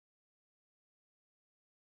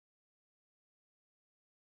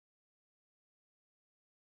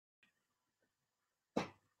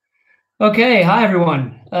Okay, hi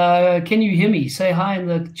everyone. Can you hear me? Say hi in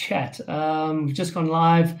the chat. We've just gone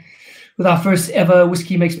live with our first ever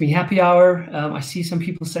Whiskey Makes Me Happy Hour. I see some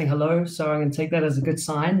people saying hello, so I'm going to take that as a good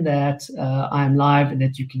sign that I am live and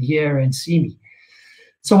that you can hear and see me.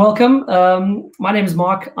 So welcome. My name is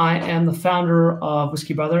Marc. I am the founder of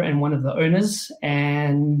WhiskyBrother and one of the owners,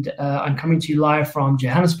 and I'm coming to you live from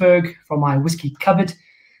Johannesburg from my whiskey cupboard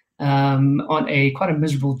on quite a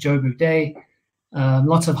miserable Joburg day.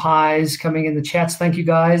 Lots of highs coming in the chats. Thank you,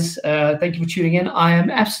 guys. Thank you for tuning in. I am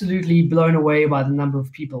absolutely blown away by the number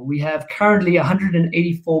of people. We have currently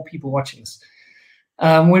 184 people watching this.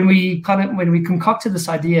 When we concocted this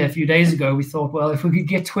idea a few days ago, we thought, well, if we could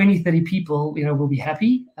get 20, 30 people, we'll be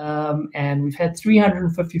happy. And we've had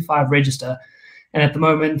 355 register, and at the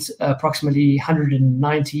moment, approximately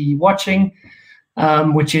 190 watching,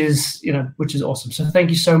 which is awesome. So thank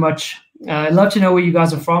you so much. I'd love to know where you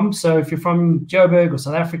guys are from. So if you're from Joburg or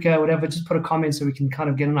South Africa, whatever, just put a comment so we can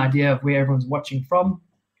kind of get an idea of where everyone's watching from.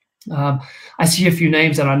 I see a few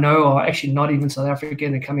names that I know are actually not even South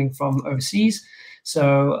African. They're coming from overseas.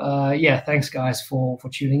 So yeah, thanks guys for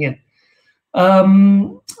tuning in.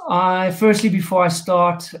 Firstly, before I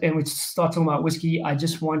start and we start talking about whiskey, I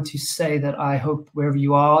just want to say that I hope wherever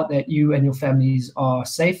you are, that you and your families are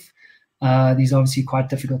safe. These are obviously quite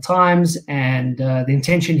difficult times, and the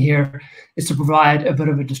intention here is to provide a bit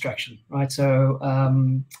of a distraction, right? So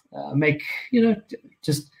make,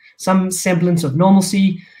 just some semblance of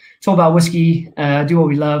normalcy, talk about whiskey, do what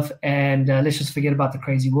we love, and let's just forget about the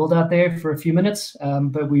crazy world out there for a few minutes.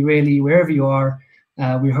 But we really, wherever you are,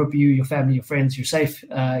 we hope you, your family, your friends, you're safe,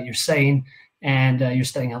 you're sane, and you're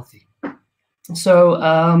staying healthy. So,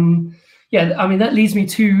 yeah, I mean, that leads me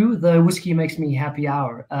to the Whiskey Makes Me Happy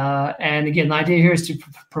Hour. And again, the idea here is to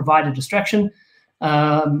provide a distraction.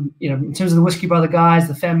 In terms of the WhiskyBrother guys,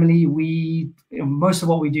 the family, most of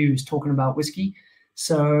what we do is talking about whiskey.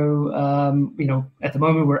 So, at the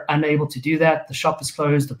moment, we're unable to do that. The shop is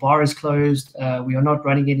closed. The bar is closed. We are not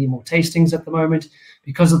running any more tastings at the moment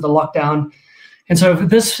because of the lockdown. And so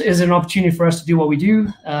this is an opportunity for us to do what we do.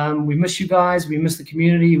 We miss you guys. We miss the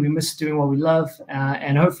community. We miss doing what we love.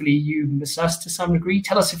 And hopefully you miss us to some degree.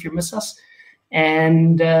 Tell us if you miss us.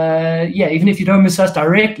 And yeah, even if you don't miss us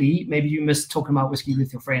directly, maybe you miss talking about whiskey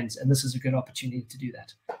with your friends. And this is a good opportunity to do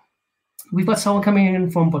that. We've got someone coming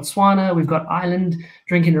in from Botswana. We've got Ireland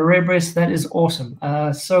drinking a redbreast. That is awesome.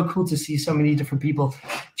 So cool to see so many different people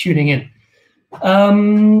tuning in.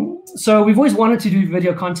 So we've always wanted to do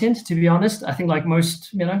video content, to be honest. I think like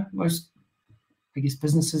most biggest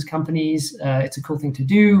businesses, companies, it's a cool thing to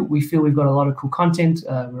do. We feel we've got a lot of cool content.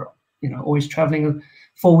 We're, always traveling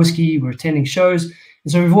for whiskey. We're attending shows.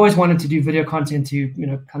 And so we've always wanted to do video content to,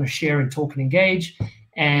 kind of share and talk and engage.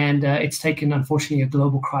 And it's taken, unfortunately, a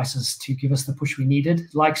global crisis to give us the push we needed,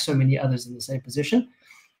 like so many others in the same position.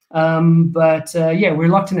 But yeah, we're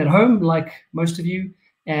locked in at home, like most of you.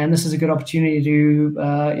 And this is a good opportunity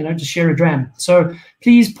to, just share a dram. So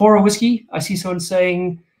please pour a whiskey. I see someone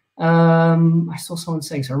saying,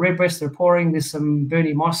 so redbreast, they're pouring. There's some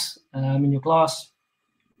Bernie Moss in your glass.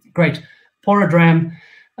 Great. Pour a dram.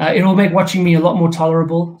 It will make watching me a lot more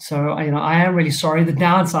tolerable. So, I am really sorry. The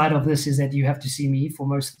downside of this is that you have to see me for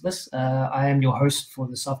most of this. I am your host for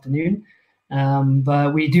this afternoon.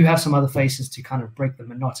 But we do have some other faces to kind of break the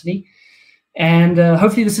monotony. And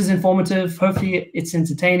hopefully this is informative. Hopefully it's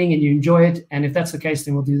entertaining and you enjoy it. And if that's the case,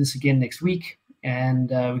 then we'll do this again next week. And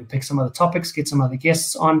we can pick some other topics, get some other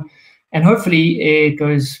guests on. And hopefully it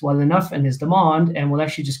goes well enough and there's demand, and we'll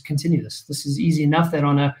actually just continue this. This is easy enough that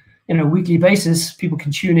on a weekly basis, people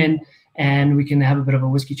can tune in and we can have a bit of a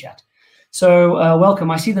whiskey chat. So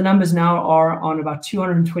welcome. I see the numbers now are on about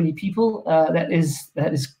 220 people. That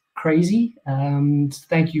is crazy.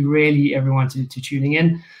 Thank you really everyone to tuning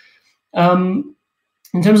in.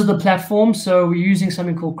 In terms of the platform, so we're using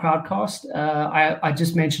something called Crowdcast. I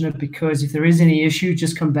just mentioned it because if there is any issue,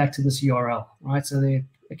 just come back to this URL, right? So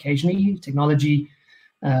occasionally technology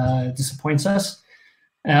disappoints us.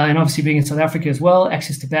 And obviously being in South Africa as well,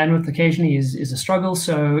 access to bandwidth occasionally is a struggle.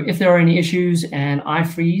 So if there are any issues and I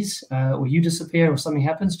freeze or you disappear or something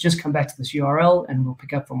happens, just come back to this URL and we'll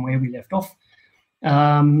pick up from where we left off.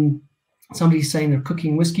 Somebody's saying they're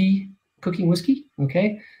cooking whiskey.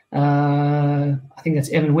 Okay. I think that's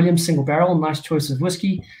Evan Williams, single barrel, nice choice of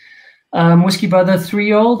whiskey. WhiskyBrother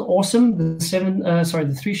 3-year-old, awesome.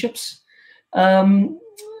 The 3 ships.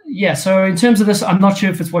 Yeah, so in terms of this, I'm not sure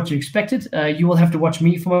if it's what you expected. You will have to watch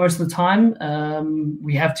me for most of the time.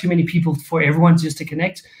 We have too many people for everyone just to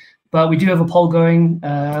connect, but we do have a poll going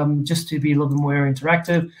just to be a little bit more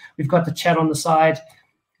interactive. We've got the chat on the side.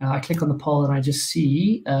 I click on the poll and I just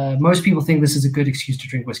see most people think this is a good excuse to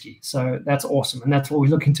drink whiskey. So that's awesome. And that's what we're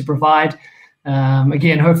looking to provide.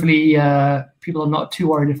 Again, hopefully people are not too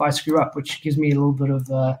worried if I screw up, which gives me a little bit of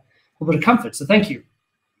comfort. So thank you.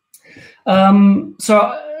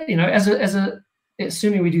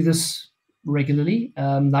 Assuming we do this regularly,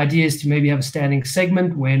 the idea is to maybe have a standing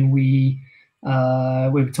segment when we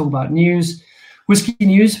talk about news. Whiskey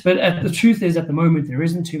news, but the truth is at the moment there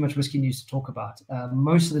isn't too much whiskey news to talk about.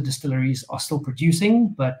 Most of the distilleries are still producing,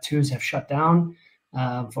 but tours have shut down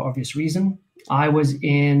for obvious reason. I was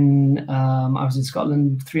in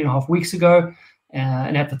Scotland 3.5 weeks ago,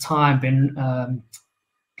 and at the time,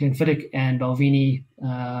 Glenfiddich and Balvenie,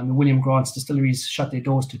 William Grant's distilleries shut their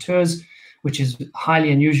doors to tours, which is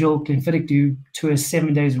highly unusual. Glenfiddich do tours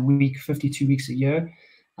 7 days a week, 52 weeks a year.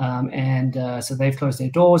 So they've closed their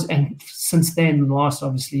doors, and since then, the last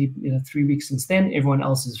 3 weeks since then, everyone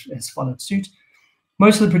else has followed suit.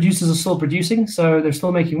 Most of the producers are still producing, so they're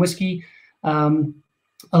still making whiskey.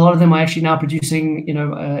 A lot of them are actually now producing,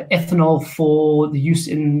 ethanol for the use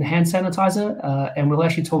in hand sanitizer, and we'll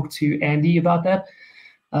actually talk to Andy about that.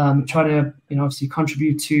 Try to, obviously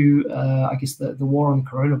contribute to, the war on the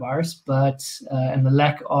coronavirus, and the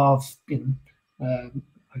lack of,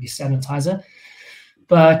 sanitizer.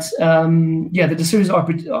 But the distilleries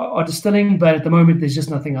are distilling, but at the moment there's just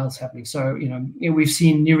nothing else happening. So we've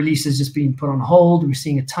seen new releases just being put on hold. We're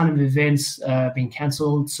seeing a ton of events being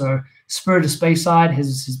cancelled. So Spirit of Speyside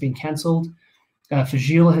has been cancelled.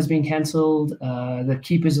 Fragile has been cancelled. The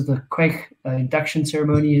Keepers of the Quake induction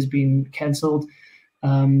ceremony has been cancelled.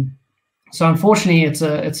 So unfortunately, it's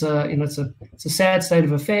a sad state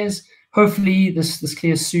of affairs. Hopefully this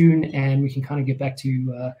clears soon, and we can kind of get back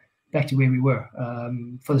to where we were,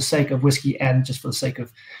 for the sake of whiskey and just for the sake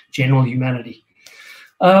of general humanity.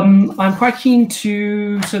 I'm quite keen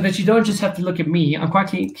to, so that you don't just have to look at me, I'm quite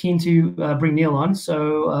keen to bring Neil on.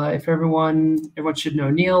 So if everyone should know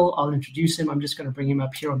Neil, I'll introduce him. I'm just going to bring him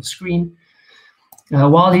up here on the screen.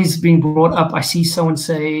 While he's being brought up, I see someone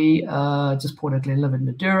say, just poured at Glenlivet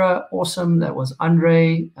Madeira. Awesome. That was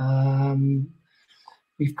Andre.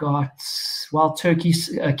 We've got Wild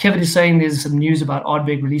Turkeys. Kevin is saying there's some news about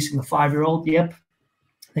Ardbeg releasing the 5-year-old. Yep.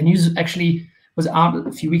 The news actually was out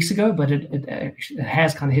a few weeks ago, but it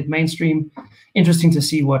has kind of hit mainstream. Interesting to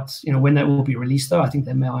see when that will be released, though. I think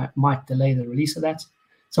they might delay the release of that.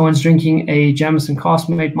 Someone's drinking a Jameson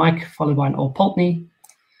Caskmate, Mike, followed by an Old Pulteney.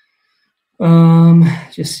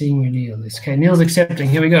 Just seeing where Neil is. Okay, Neil's accepting.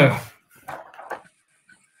 Here we go.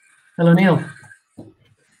 Hello, Neil.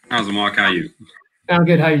 How's it, Mark? How are you? I'm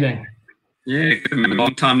good. How are you doing? Yeah, good, man.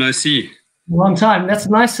 Long time no see. Long time. That's a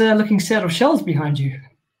nice looking set of shells behind you.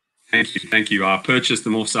 Thank you. I purchased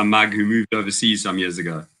them off some mug who moved overseas some years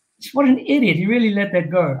ago. What an idiot. He really let that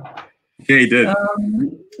go. Yeah, he did.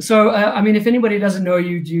 If anybody doesn't know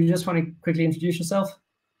you, do you just want to quickly introduce yourself?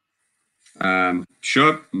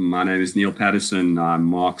 Sure. My name is Neil Patterson. I'm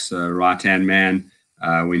Mark's right-hand man.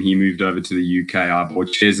 When he moved over to the UK, I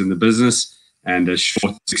bought shares in the business. And a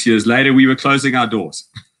short 6 years later, we were closing our doors.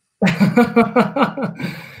 Yeah,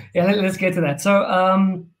 let's get to that. So,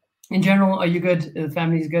 in general, are you good? The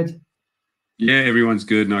family's good? Yeah, everyone's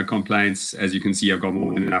good. No complaints. As you can see, I've got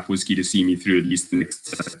more than enough whiskey to see me through at least the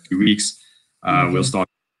next few weeks. We'll start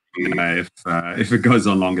if it goes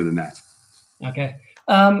on longer than that. Okay.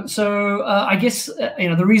 I guess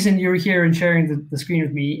the reason you're here and sharing the screen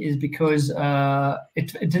with me is because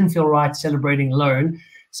it didn't feel right celebrating alone.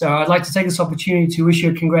 So I'd like to take this opportunity to wish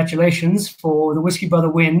you congratulations for the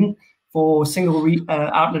WhiskyBrother win for single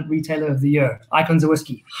outlet retailer of the year, Icons of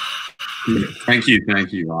Whiskey. Yeah, thank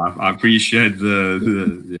you. I appreciate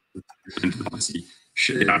the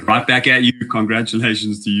right back at you.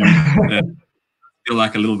 Congratulations to you. I feel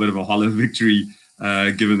like a little bit of a hollow victory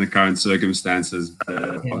given the current circumstances,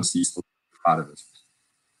 but obviously still part of it.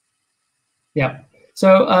 Yeah.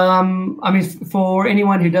 So, for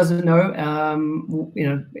anyone who doesn't know,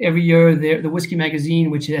 every year the Whisky magazine,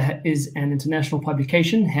 which is an international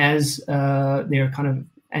publication, has their kind of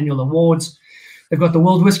annual awards. They've got the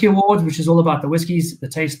World Whisky Awards, which is all about the whiskies, the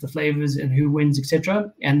taste, the flavors, and who wins,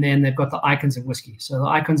 etc. And then they've got the Icons of Whiskey. So the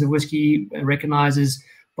Icons of Whiskey recognizes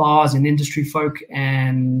bars and industry folk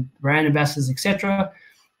and brand ambassadors, etc.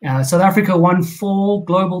 South Africa won 4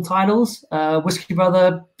 global titles.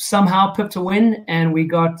 WhiskyBrother somehow pipped a win, and we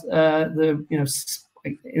got in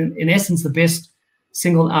essence the best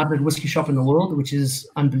single outlet whiskey shop in the world, which is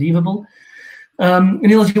unbelievable.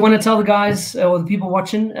 Neil, do you want to tell the guys or the people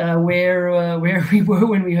watching where we were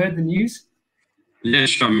when we heard the news? Yeah,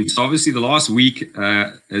 sure. So obviously the last week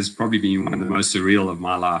has probably been one of the most surreal of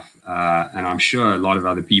my life, and I'm sure a lot of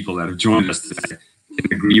other people that have joined us today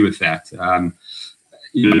can agree with that.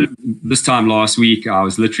 This time last week, I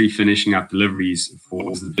was literally finishing up deliveries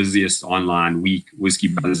for the busiest online week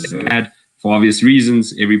WhiskyBrother ever had. For obvious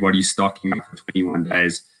reasons, everybody's stocking up for 21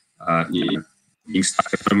 days. Being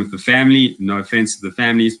stuck at home with the family. No offense to the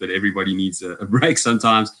families, but everybody needs a break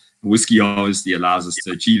sometimes. Whiskey obviously allows us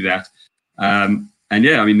to achieve that. And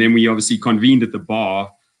yeah, I mean, then we obviously convened at the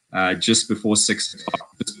bar just before 6 o'clock,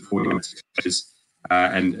 just before we went to close,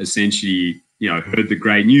 and essentially, heard the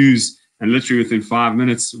great news. And literally within 5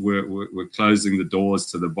 minutes, we're closing the doors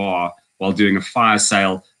to the bar while doing a fire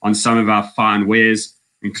sale on some of our fine wares,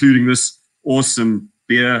 including this awesome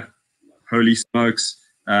beer. Holy smokes!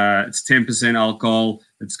 It's 10% alcohol.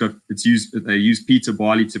 They use peat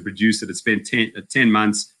barley to produce it. It's been 10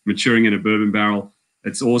 months maturing in a bourbon barrel.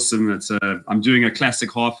 It's awesome. I'm doing a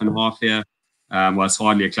classic half and half here. Well, it's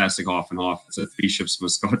hardly a classic half and half. It's a 3 ships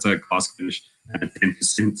Moscato cask finish and a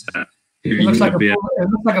 10%. It looks like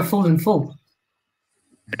a full and full.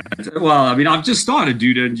 Well, I mean, I've just started,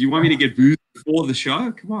 dude. Do you want me to get booze before the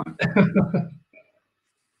show? Come on.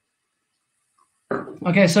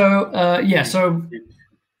 Okay, so so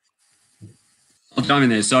I'll jump in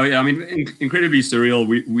there. So, I mean, incredibly surreal.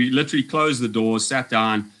 We literally closed the doors, sat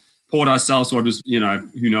down, poured ourselves what was,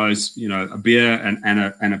 who knows, a beer and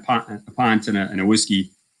a pint and a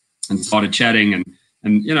whiskey, and started chatting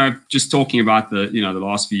and just talking about the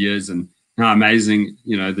last few years and how amazing,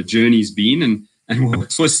 the journey's been and what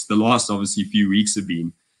twists the last, obviously, few weeks have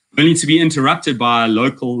been. Only to be interrupted by a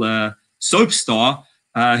local soap star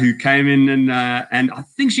who came in and I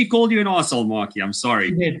think she called you an arsehole, Marky. I'm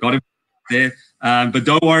sorry. Got him there. But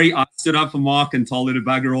don't worry, I stood up for Mark and told her to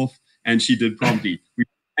bugger off, and she did promptly. We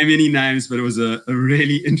didn't have any names, but it was a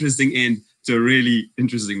really interesting end to a really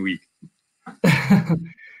interesting week.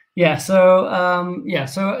 So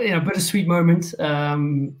bittersweet moment.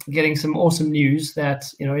 Getting some awesome news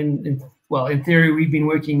that in theory we've been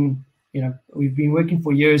working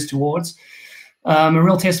for years towards. A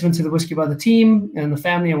real testament to the WhiskyBrother team and the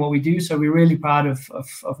family and what we do. So we're really proud of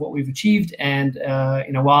what we've achieved. And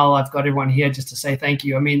while I've got everyone here just to say thank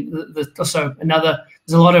you, I mean, there's a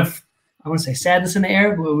lot of, I want to say, sadness in the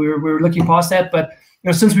air. We're looking past that, but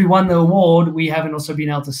since we won the award, we haven't also been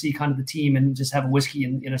able to see kind of the team and just have a whiskey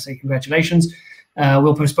and say congratulations.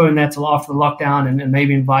 We'll postpone that till after the lockdown and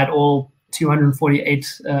maybe invite all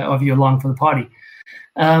 248 of you along for the party.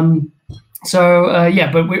 But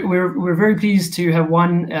we're very pleased to have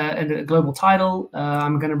won a global title.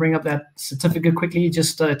 I'm going to bring up that certificate quickly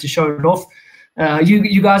just to show it off.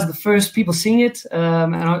 You guys are the first people seeing it,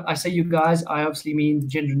 and I say you guys, I obviously mean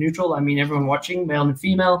gender neutral. I mean everyone watching, male and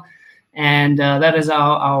female, and that is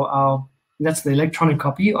that's the electronic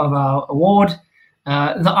copy of our award.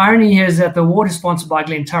 The irony here is that the award is sponsored by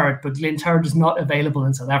Glen Turret, but Glen Turret is not available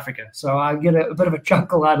in South Africa, so I get a bit of a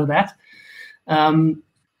chuckle out of that.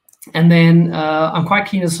 And then I'm quite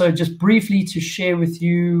keen also just briefly to share with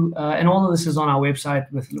you, and all of this is on our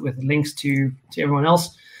website with links to everyone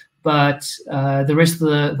else, but the rest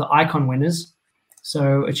of the icon winners.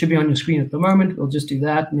 So it should be on your screen at the moment. We'll just do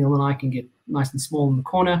that. Neil and I can get nice and small in the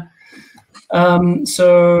corner. It's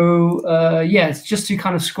just to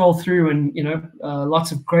kind of scroll through and,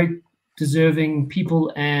 lots of great deserving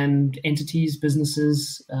people and entities,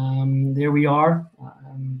 businesses. There we are,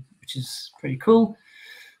 which is pretty cool.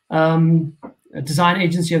 Design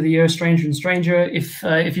Agency of the Year, Stranger and Stranger. If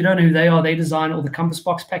you don't know who they are, they design all the Compass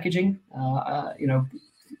Box packaging.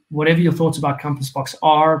 Whatever your thoughts about Compass Box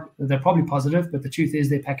are, they're probably positive, but the truth is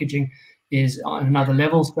their packaging is on another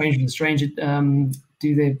level. Stranger and Stranger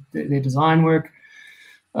do their design work.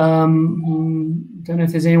 Don't know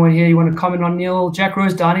if there's anyone here you want to comment on, Neil. Jack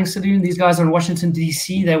Rose Dining Saloon. These guys are in Washington,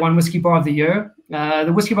 D.C. They won Whiskey Bar of the Year.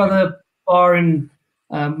 The Whiskey Brother bar in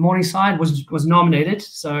Morningside was nominated,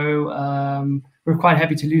 so we're quite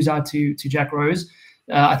happy to lose out to Jack Rose.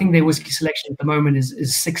 I think their whiskey selection at the moment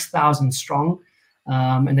is 6,000 strong,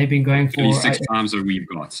 and they've been going for 6 times what we've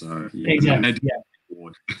got. So exactly,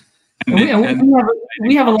 and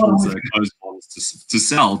we have a lot of closed bottles to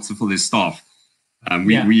sell for their staff.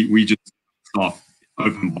 We just staff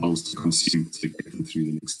open bottles to consume to get them through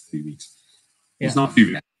the next 3 weeks. It's not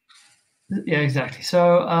too bad. Yeah, exactly.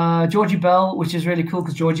 So Georgie Bell, which is really cool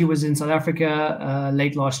because Georgie was in South Africa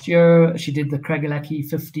late last year. She did the Craigalackie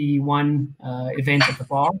 51 event at the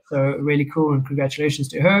bar. So really cool, and congratulations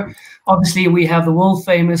to her. Obviously, we have the world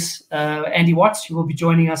famous Andy Watts, who will be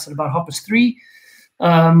joining us at about Hoppers 3.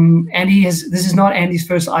 This is not Andy's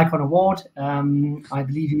first Icon Award. I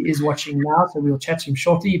believe he is watching now, so we'll chat to him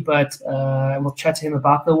shortly, but we'll chat to him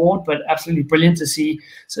about the award. But absolutely brilliant to see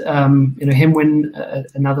him win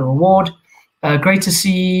another award. Great to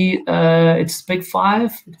see it's Big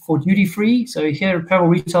 5 for duty free. So here at Travel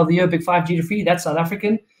Retail of the Year, Big 5 duty free. That's South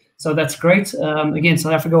African. So that's great. Again,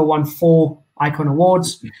 South Africa won 4 Icon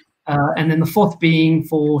Awards. And then the 4th being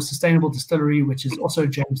for Sustainable Distillery, which is also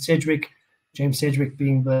James Sedgwick. James Sedgwick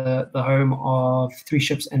being the home of 3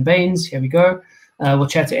 Ships and Bains. Here we go. We'll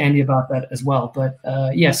chat to Andy about that as well. But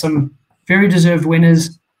yeah, some very deserved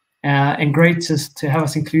winners, and great to have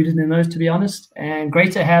us included in those, to be honest. And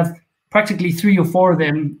great to have practically 3 or 4 of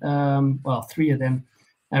them, well, 3 of them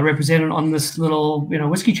represented on this little,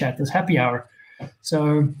 whiskey chat, this happy hour.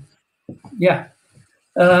 So, yeah.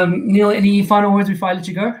 Neil, any final words before I let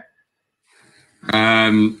you go?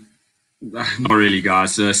 Not really,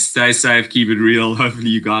 guys. Stay safe, keep it real. Hopefully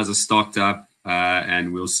you guys are stocked up,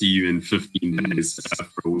 and we'll see you in 15 days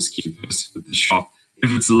for a whiskey visit at the shop.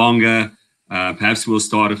 If it's longer, perhaps we'll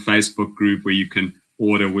start a Facebook group where you can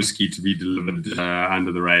order whiskey to be delivered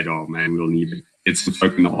under the radar. Man, we'll need it. It's some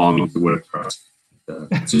folk in the army to work for us.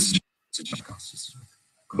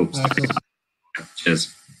 Cool.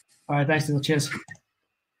 Cheers. All right, thanks, Neil. Cheers.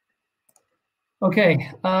 Okay,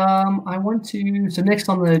 I want to, so next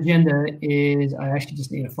on the agenda is, I actually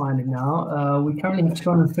just need to find it now. We currently have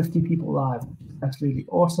 250 people live. Absolutely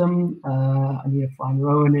awesome. I need to find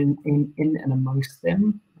Rowan in and amongst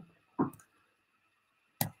them.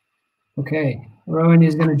 Okay, Rowan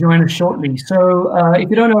is going to join us shortly. So if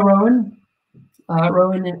you don't know Rowan,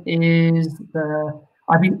 Rowan is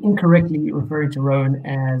I've been incorrectly referring to Rowan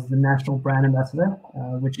as the National Brand Ambassador,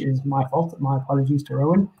 which is my fault. My apologies to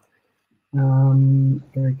Rowan.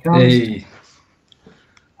 Here it comes. Hey.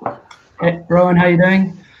 Hey, Rowan, how you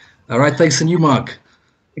doing? All right, thanks, and you, Mark?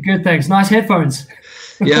 Good, thanks. Nice headphones.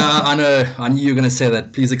 Yeah, I know. I knew you were going to say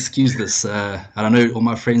that. Please excuse this. I don't know, all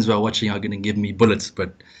my friends who are watching are going to give me bullets,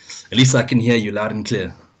 but at least I can hear you loud and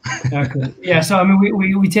clear. Okay. Yeah, so I mean,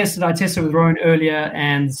 we tested. I tested with Rowan earlier,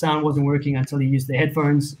 and the sound wasn't working until he used the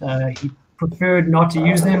headphones. He preferred not to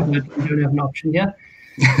use them, but we don't have an option here.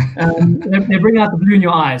 They bring out the blue in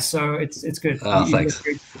your eyes, so it's good. Oh, thanks.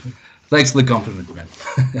 Thanks for the compliment, man.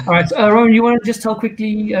 All right, Rowan, you want to just tell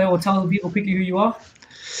quickly, or tell people quickly who you are?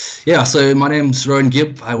 Yeah, so my name's Rowan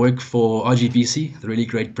Gibb. I work for RGBC, the really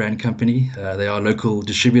great brand company. They are local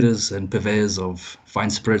distributors and purveyors of fine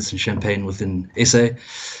spirits and champagne within SA.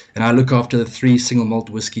 And I look after the 3 single malt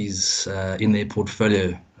whiskies in their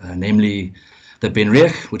portfolio, namely the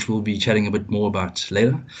BenRiach, which we'll be chatting a bit more about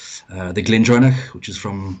later, the Glendronach, which is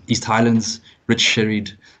from East Highlands, rich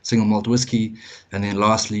sherried single malt whiskey, and then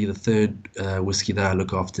lastly, the 3rd whiskey that I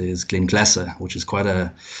look after is Glenglassaugh, which is quite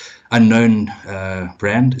a unknown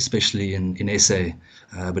brand, especially in SA,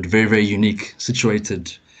 but very, very unique,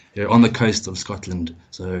 situated on the coast of Scotland.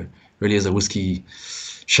 So really is a whiskey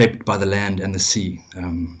shaped by the land and the sea.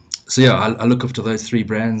 So yeah, I look after those 3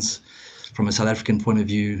 brands from a South African point of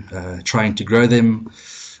view, trying to grow them,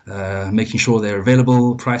 making sure they're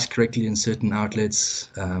available, priced correctly in certain outlets.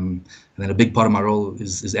 And then a big part of my role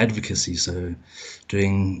is advocacy. So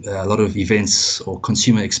doing a lot of events or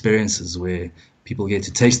consumer experiences where people get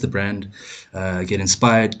to taste the brand, get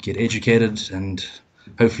inspired, get educated, and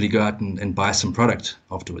hopefully go out and buy some product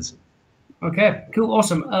afterwards. Okay, cool,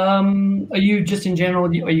 awesome. Are you just in general,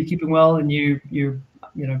 are you keeping well, and you're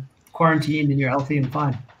quarantined and you're healthy and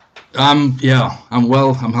fine? Yeah, I'm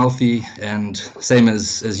well, I'm healthy, and same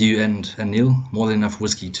as you and Neil, more than enough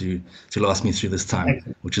whiskey to last me through this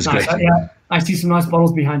time, which is nice. great. Yeah, I see some nice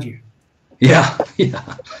bottles behind you. Yeah.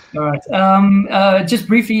 All right. Just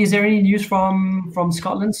briefly, is there any news from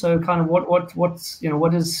Scotland? So, kind of what's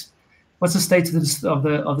the state of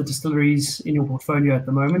the distilleries in your portfolio at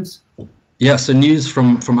the moment? Yeah. So news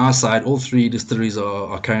from our side, all 3 distilleries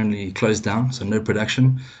are currently closed down, so no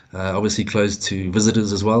production. Obviously closed to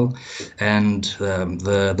visitors as well, and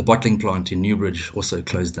the bottling plant in Newbridge also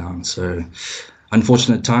closed down. So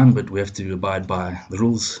unfortunate time, but we have to abide by the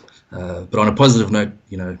rules. But on a positive note,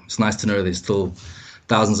 it's nice to know there's still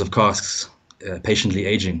thousands of casks patiently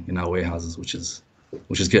aging in our warehouses, which is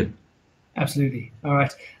good. Absolutely. All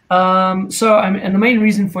right. And the main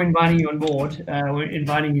reason for inviting you on board, we're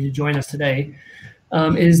inviting you to join us today,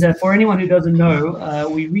 is that for anyone who doesn't know,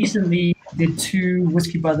 we recently did 2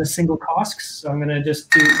 WhiskyBrother single casks. So I'm going to just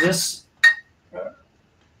do this. All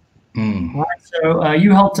right. So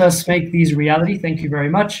you helped us make these a reality. Thank you very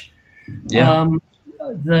much. Yeah.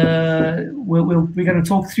 We're going to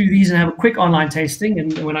talk through these and have a quick online tasting.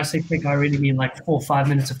 And when I say quick, I really mean like 4 or 5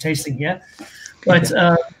 minutes of tasting here. But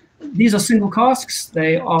these are single casks.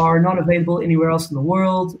 They are not available anywhere else in the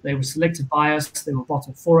world. They were selected by us. They were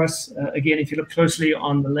bottled for us. Again, if you look closely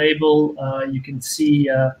on the label, you can see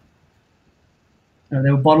They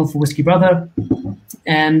were bottled for WhiskyBrother,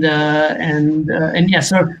 and yeah.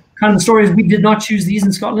 So kind of the story is we did not choose these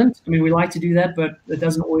in Scotland. I mean, we like to do that, but it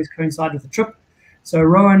doesn't always coincide with the trip. So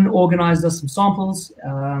Rowan organized us some samples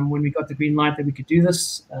when we got the green light that we could do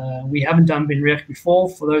this. We haven't done BenRiach before.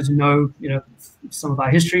 For those who know, some of our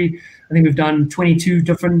history, I think we've done 22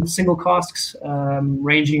 different single casks,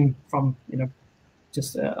 ranging from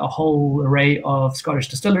just a whole array of Scottish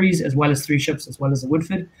distilleries, as well as 3 ships, as well as the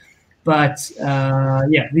Woodford. But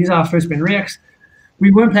yeah, these are our first BenRiachs.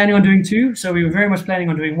 We weren't planning on doing 2, so we were very much planning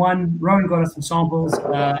on doing 1. Rowan got us some samples. We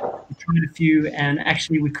tried a few, and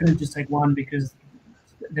actually we couldn't just take 1 because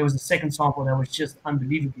there was a second sample that was just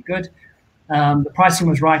unbelievably good. The pricing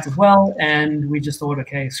was right as well, and we just thought,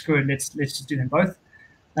 okay, screw it, let's just do them both.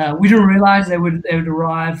 We didn't realize they would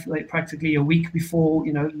arrive like practically a week before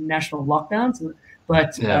national lockdowns,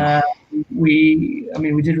 but we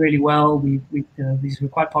did really well. These were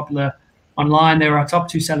quite popular online. They were our top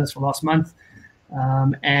 2 sellers for last month.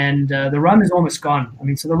 And the rum is almost gone. I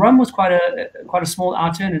mean, so the rum was quite a small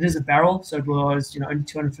outturn. It is a barrel, so it was only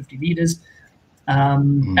 250 liters.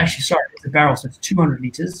 Actually, sorry, it's a barrel, so it's 200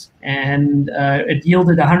 liters, and it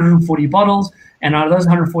yielded 140 bottles. And out of those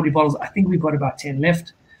 140 bottles, I think we've got about 10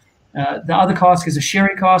 left. The other cask is a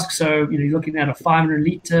sherry cask, so you're looking at a 500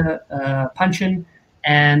 liter puncheon,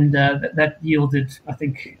 and that yielded, I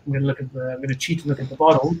think, I'm going to cheat and look at the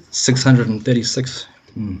bottle. 636.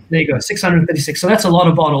 There you go, 636. So that's a lot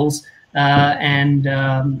of bottles, and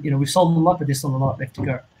we've sold a lot, but there's still a lot left to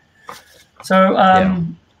go. So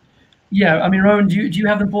yeah, I mean, Rowan, do you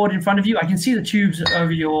have them poured in front of you? I can see the tubes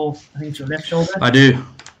over your, I think it's your left shoulder. I do.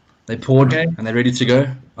 They poured and they're ready to go.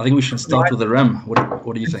 I think we should start with the rum.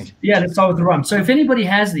 What do you think? Yeah, let's start with the rum. So if anybody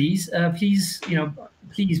has these, please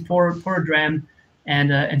pour a dram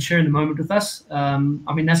and share in the moment with us. I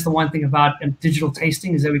mean, that's the one thing about digital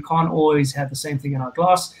tasting is that we can't always have the same thing in our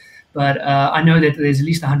glass. But I know that there's at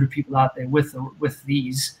least 100 people out there with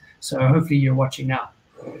these. So hopefully you're watching now.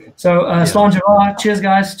 So Solange, cheers,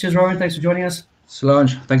 guys. Cheers, Rowan. Thanks for joining us.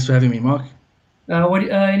 Solange, thanks for having me, Mark.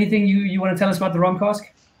 Anything you want to tell us about the rum cask?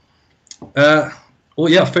 Well,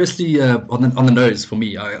 yeah. Firstly, on the nose, for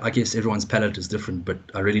me, I guess everyone's palate is different, but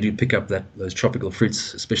I really do pick up those tropical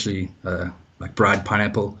fruits, especially like dried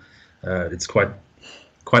pineapple. It's quite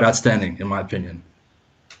outstanding, in my opinion.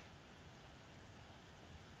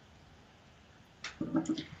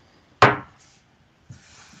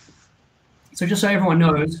 So just so everyone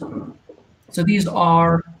knows, so these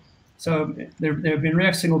are, they've been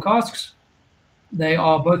BenRiach single casks. They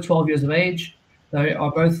are both 12 years of age. They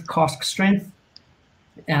are both cask strength.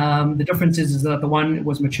 The difference is that the one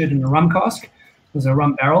was matured in a rum cask, it was a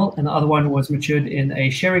rum barrel, and the other one was matured in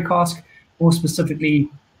a sherry cask, more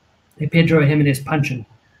specifically a Pedro Jimenez puncheon.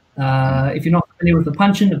 If you're not familiar with the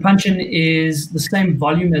puncheon is the same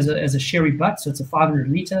volume as a sherry butt, so it's a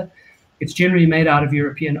 500 liter. It's generally made out of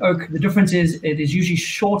European oak. The difference is it is usually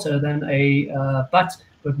shorter than a butt,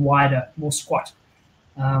 but wider, more squat.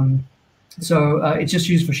 So it's just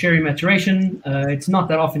used for sherry maturation. It's not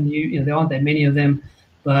that often there aren't that many of them,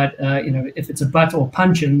 but if it's a butt or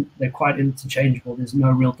puncheon, they're quite interchangeable. There's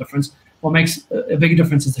no real difference. What makes a bigger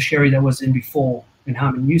difference is the sherry that was in before and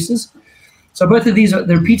how many uses. So both of these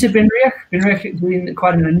they're peated BenRiach. BenRiach doing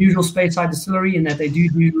quite an unusual Speyside distillery in that they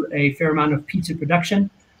do a fair amount of peated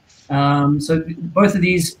production. So both of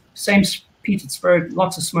these, same peated spirit,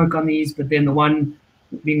 lots of smoke on these, but then the one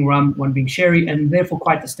being rum, one being sherry, and therefore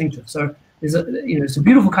quite distinctive. So there's it's a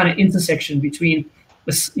beautiful kind of intersection between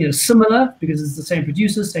similar because it's the same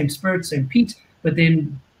producers, same spirit, same peat, but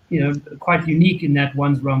then quite unique in that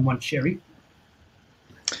one's rum, one's sherry.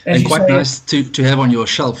 And quite nice to have on your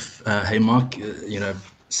shelf, hey Mark.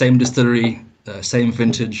 Same distillery, same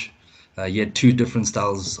vintage, yet 2 different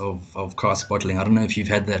styles of cask bottling. I don't know if you've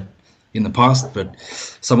had that in the past, but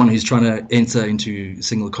someone who's trying to enter into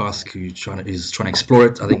single cask, who's trying to explore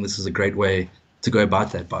it, I think this is a great way to go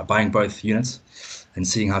about that, by buying both units and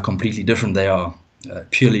seeing how completely different they are,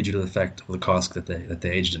 purely due to the fact of the cask that they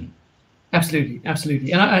aged in. Absolutely,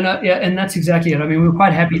 and that's exactly it. I mean, we were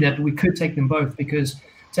quite happy that we could take them both, because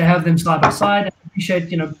to have them side by side, I appreciate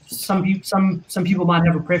some people might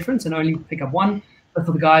have a preference and only pick up one, but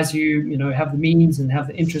for the guys who have the means and have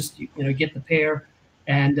the interest, get the pair.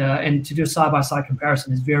 And to do a side-by-side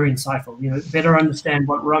comparison is very insightful. Better understand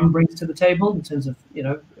what rum brings to the table in terms of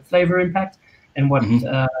flavor impact and what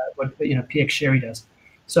PX sherry does.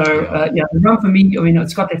 So the rum for me, I mean,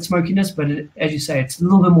 it's got that smokiness, but as you say, it's a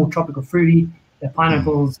little bit more tropical fruity. The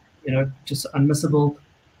pineapples, just unmissable.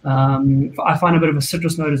 I find a bit of a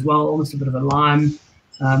citrus note as well, almost a bit of a lime,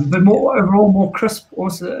 but overall more crisp.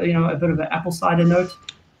 Also, a bit of an apple cider note.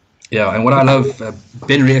 Yeah, and what I love,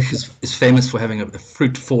 BenRiach is famous for having a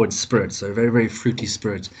fruit-forward spirit, so a very, very fruity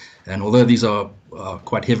spirit. And although these are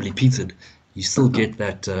quite heavily peated, you still get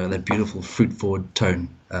that that beautiful fruit-forward tone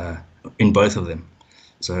in both of them.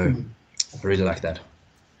 So I really like that.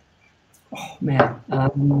 Oh, man,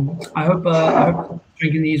 I hope you're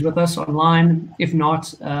drinking these with us online. If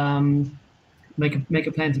not, make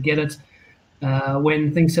a plan to get it.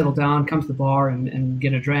 When things settle down, come to the bar and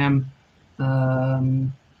get a dram.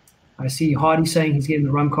 I see Hardy saying he's getting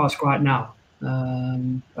the rum cask right now.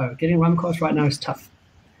 Getting rum cask right now is tough.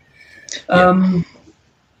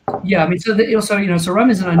 Yeah, I mean, so also, so rum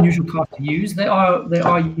is an unusual cask to use. They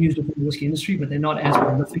are used within the whiskey industry, but they're not as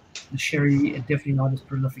prolific. The sherry are definitely not as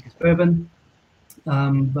prolific as bourbon.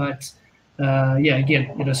 Yeah,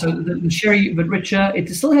 again, so the sherry a bit richer. It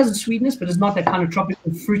still has a sweetness, but it's not that kind of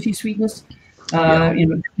tropical fruity sweetness.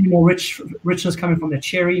 More richness coming from the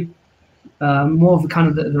cherry. More of the kind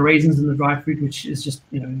of the raisins and the dry fruit, which is just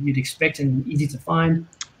you'd expect and easy to find.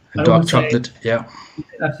 And dark chocolate, yeah,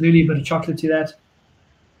 absolutely, a bit of chocolate to that.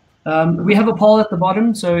 We have a poll at the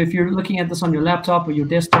bottom, so if you're looking at this on your laptop or your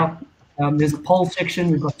desktop, there's a poll section.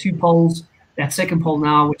 We've got 2 polls. That second poll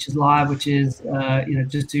now, which is live, which is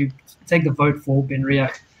just to take the vote for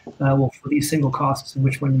BenRiach, for these single casks and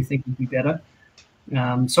which one you think would be better.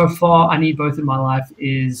 So far, I Need Both in My Life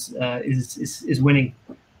is winning.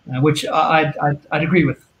 Which I'd agree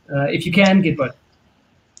with. If you can, get both.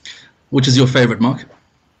 Which is your favorite, Mark?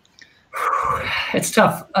 It's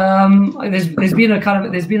tough. There's been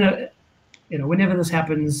a whenever this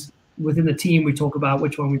happens within the team, we talk about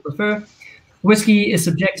which one we prefer. Whiskey is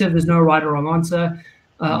subjective. There's no right or wrong answer.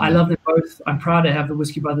 I love them both. I'm proud to have the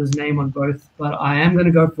Whisky Brothers name on both, but I am going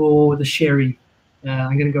to go for the sherry.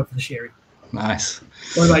 I'm going to go for the sherry. Nice.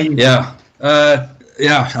 What about you? Yeah.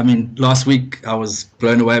 Yeah, I mean, last week I was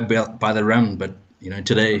blown away by the rum, but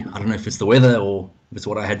today I don't know if it's the weather or if it's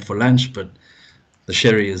what I had for lunch, but the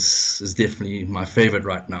sherry is definitely my favorite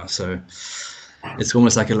right now. So it's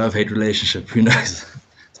almost like a love-hate relationship. Who knows?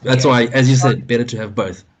 That's why, as you said, better to have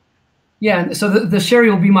both. Yeah, so the sherry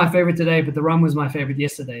will be my favorite today, but the rum was my favorite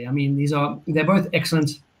yesterday. I mean, they're both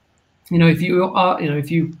excellent. If you're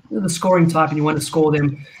the scoring type and you want to score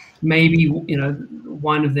them, maybe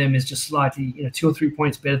one of them is just slightly 2 or 3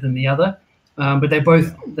 points better than the other, but they're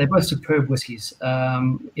both superb whiskies.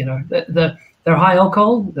 They're high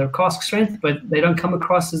alcohol, they're cask strength, but they don't come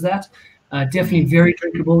across as that. Definitely very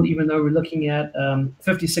drinkable, even though we're looking at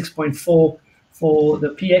 56.4 for the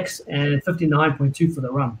PX and 59.2 for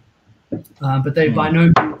the rum. But they by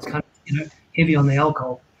no means kind of heavy on the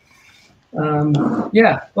alcohol.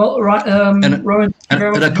 Yeah, well, right. Rowan,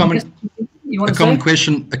 a common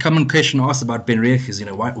question asked about BenRiach is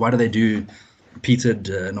why do they do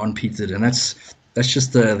peated, non-peated, and that's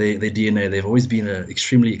just their DNA. They've always been an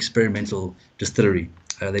extremely experimental distillery.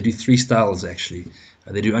 They do 3 styles actually.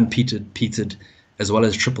 They do unpeated, peated, as well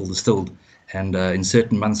as triple distilled. And in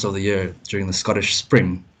certain months of the year during the Scottish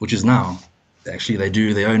spring, which is now, actually they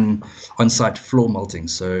do their own on-site floor malting.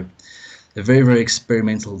 So a very, very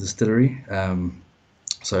experimental distillery.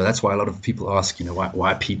 So that's why a lot of people ask,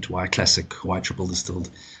 why peat, why classic, why triple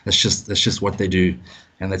distilled. That's just what they do,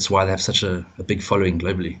 and that's why they have such a big following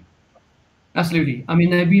globally. Absolutely. I mean,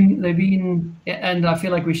 they've been, and I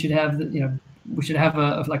feel like we should have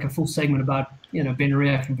a full segment about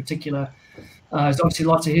BenRiach in particular. There's obviously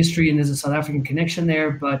lots of history and there's a South African connection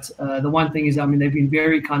there, but the one thing is, I mean, they've been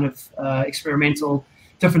very kind of experimental,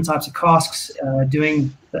 different types of casks,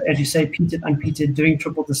 doing, as you say, peated, unpeated, doing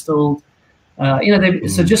triple distilled.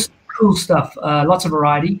 So just cool stuff, lots of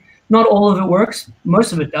variety. Not all of it works.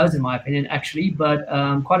 Most of it does, in my opinion, actually, but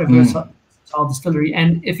quite a versatile distillery.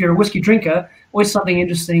 And if you're a whiskey drinker, always something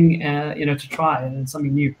interesting, to try and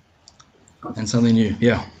something new.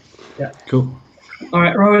 Yeah. Cool. All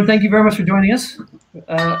right, Rowan, thank you very much for joining us.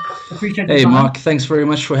 Appreciate it. Hey, Mark, thanks very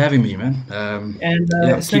much for having me,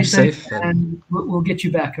 man. Stay safe, and we'll get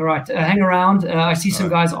you back. All right, hang around. I see some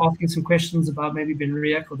guys asking some questions about maybe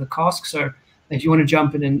BenRiach or the cask, so if you want to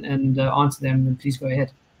jump in and answer them, then please go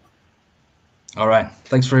ahead. All right.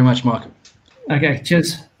 Thanks very much, Mark. Okay,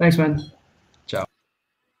 cheers. Thanks, man. Ciao.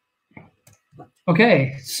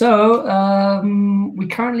 Okay, so we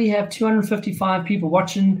currently have 255 people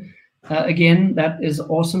watching. Again, that is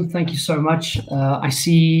awesome. Thank you so much. I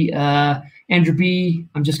see Andrew B.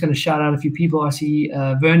 I'm just going to shout out a few people. I see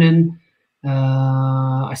Vernon.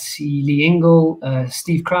 I see Lee Engel,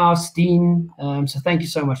 Steve Krause, Dean. So thank you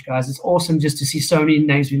so much, guys. It's awesome just to see so many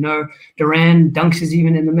names we know. Duran, Dunks is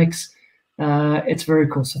even in the mix. It's very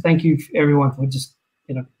cool. So thank you, everyone, for just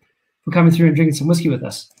for coming through and drinking some whiskey with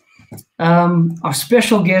us. Our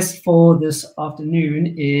special guest for this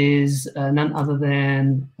afternoon is none other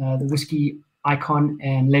than the whiskey icon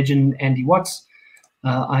and legend, Andy Watts.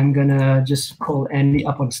 I'm going to just call Andy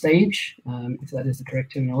up on stage, if that is the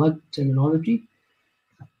correct terminology.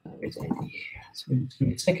 Where's Andy? So give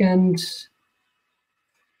me a second.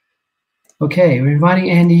 Okay, we're inviting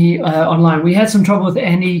Andy online. We had some trouble with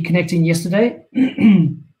Andy connecting yesterday.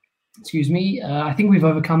 Excuse me. I think we've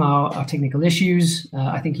overcome our technical issues.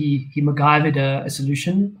 I think he MacGyvered a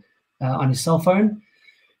solution on his cell phone.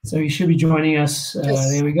 So he should be joining us. Yes.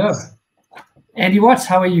 There we go. Andy Watts,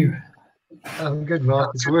 how are you? I'm good, Mark.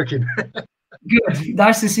 It's working. Good.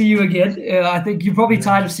 Nice to see you again. I think you're probably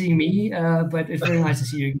tired of seeing me, but it's very nice to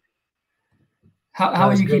see you again. How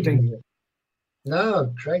are you keeping?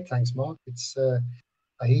 No, great. Thanks, Mark. It's I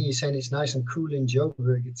hear you saying it's nice and cool in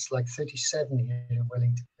Joburg. It's like 37 here in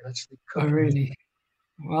Wellington. Actually, oh, really?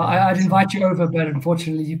 Well, I'd invite you over, but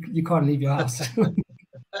unfortunately, you can't leave your house.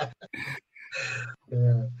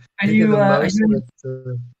 Yeah. Are you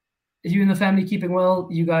and the family keeping well?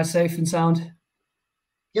 You guys safe and sound?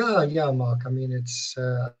 Yeah, Mark. I mean, it's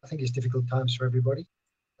I think it's difficult times for everybody.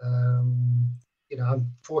 You know,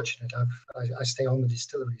 I'm fortunate. I stay on the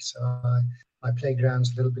distillery, so my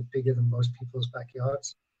playground's a little bit bigger than most people's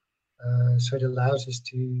backyards, so it allows us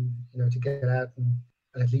to get out and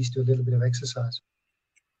at least do a little bit of exercise.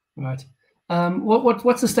 Right.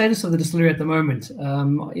 What's the status of the distillery at the moment?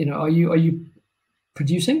 Are you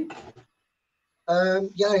producing?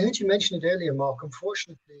 Yeah, I heard you mention it earlier, Mark.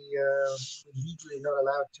 Unfortunately, we're legally not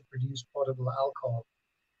allowed to produce potable alcohol.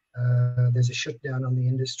 There's a shutdown on the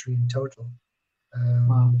industry in total.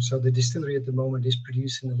 Wow. So the distillery at the moment is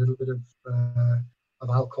producing a little bit of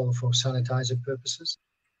alcohol for sanitizer purposes,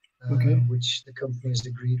 okay. which the company has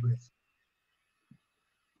agreed with.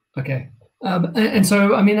 Okay. And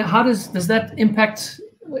so, I mean, how does that impact?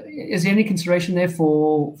 Is there any consideration there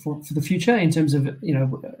for the future in terms of,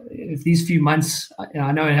 if these few months,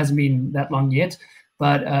 I know it hasn't been that long yet,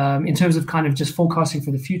 but in terms of kind of just forecasting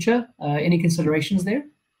for the future, any considerations there?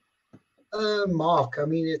 Mark, I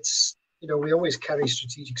mean, it's, we always carry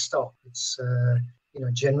strategic stock. It's,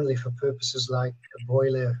 generally for purposes like a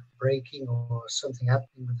boiler breaking or something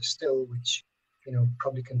happening with the still, which,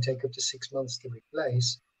 probably can take up to 6 months to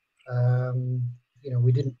replace.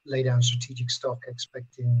 We didn't lay down strategic stock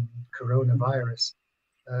expecting coronavirus.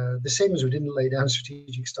 The same as we didn't lay down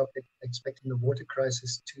strategic stock expecting the water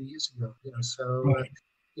crisis 2 years ago.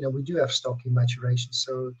 We do have stock in maturation.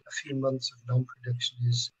 So a few months of non-production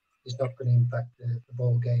is not going to impact the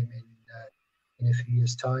ball game in a few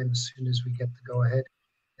years' time. As soon as we get the go ahead,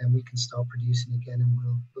 then we can start producing again, and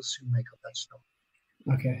we'll soon make up that stock.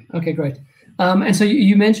 Okay, great. And so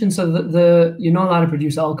you mentioned the you're not allowed to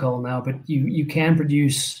produce alcohol now, but you can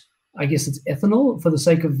produce, I guess it's ethanol for the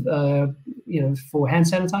sake of for hand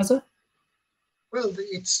sanitizer. Well,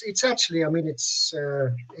 it's actually, I mean, it's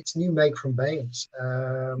new make from Bain,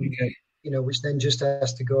 Okay. Which then just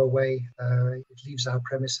has to go away. It leaves our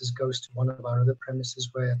premises, goes to one of our other premises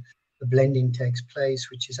where the blending takes place,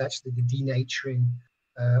 which is actually the denaturing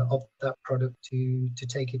of that product to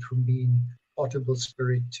take it from being potable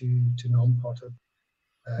spirit to non-potable.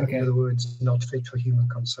 Okay. In other words, not fit for human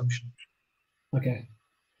consumption. Okay.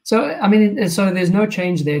 So, I mean, so there's no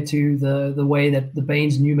change there to the way that the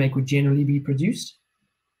Bain's new make would generally be produced?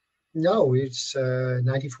 No, it's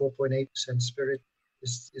 94.8% spirit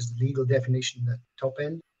is the legal definition at the top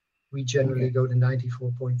end. We generally go to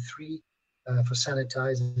 94.3. For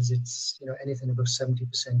sanitizers, it's anything above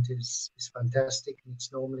 70% is fantastic, and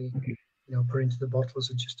it's normally put into the bottles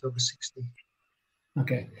at just over 60.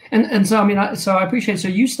 Okay, and so I mean, I appreciate. So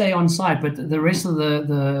you stay on site, but the rest of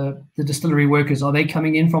the distillery workers, are they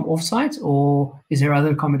coming in from off site, or is there other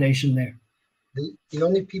accommodation there? The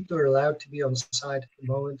only people who are allowed to be on site at the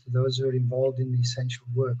moment are those who are involved in the essential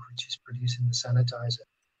work, which is producing the sanitizer.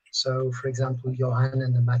 So, for example, Johan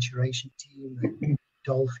and the maturation team,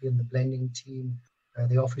 Dolphy and the blending team,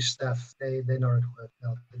 the office staff, they're not at work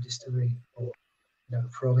now. The distillery,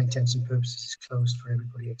 for all intents and purposes, is closed for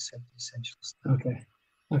everybody except the essential staff.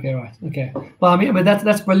 Okay, right. Okay. Well, I mean, but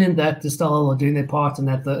that's brilliant that Distill are doing their part, and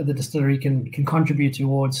that the distillery can contribute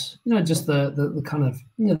towards just the kind of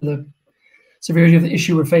the severity of the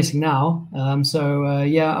issue we're facing now.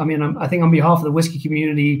 Yeah, I mean, I think on behalf of the whiskey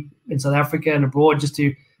community in South Africa and abroad, just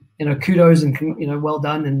to kudos and well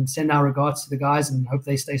done, and send our regards to the guys, and hope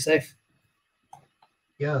they stay safe.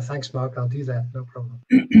 Yeah, thanks, Mark. I'll do that. No problem.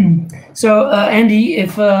 So, Andy,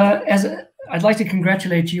 I'd like to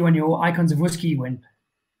congratulate you on your Icons of Whiskey win.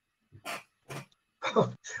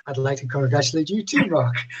 Oh, I'd like to congratulate you too,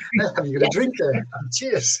 Mark. Have you got a drink there?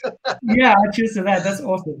 Cheers. Yeah, cheers to that. That's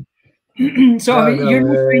awesome. So No, I mean, no, you're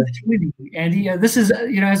no stranger to winning, Andy. This is,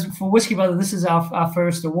 as for WhiskyBrother, this is our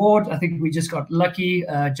first award. I think we just got lucky.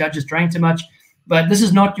 Judges drank too much, but this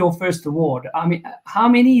is not your first award. I mean, how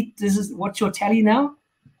many? What's your tally now?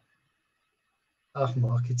 Oh,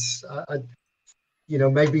 Mark, it's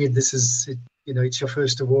maybe this is it. It's your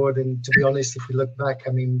first award, and to be honest, if we look back,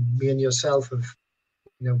 I mean, me and yourself have,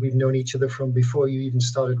 we've known each other from before you even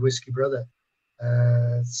started WhiskyBrother.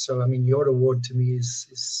 So I mean, your award to me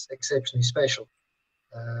is exceptionally special.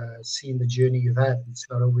 Seeing the journey you've had, it's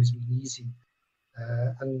not always been easy,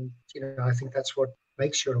 and I think that's what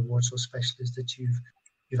makes your award so special, is that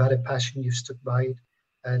you've had a passion, you've stuck by it,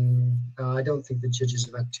 and I don't think the judges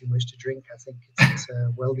have had too much to drink. I think it's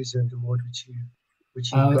a well-deserved award which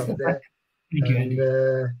you've got there. Thank you,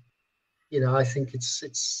 Andy. I think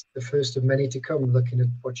it's the first of many to come, looking at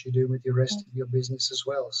what you do with the rest of your business as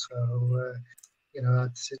well. So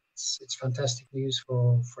it's fantastic news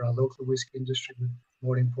for our local whiskey industry, but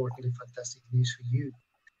more importantly, fantastic news for you.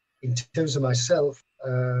 In terms of myself,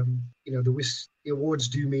 the awards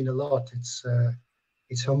do mean a lot.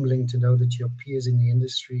 It's humbling to know that your peers in the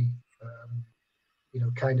industry,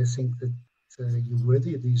 kind of think that you're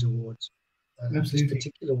worthy of these awards. This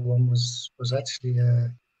particular one was actually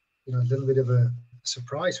a little bit of a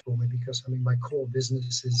surprise for me, because I mean, my core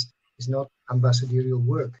business is not ambassadorial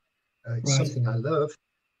work. It's something I love,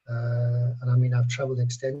 and I mean, I've traveled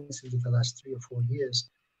extensively the last 3 or 4 years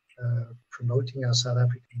promoting our South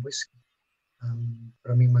African whiskey.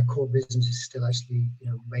 But I mean, my core business is still actually,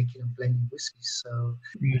 making and blending whiskeys. So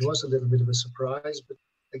it was a little bit of a surprise. But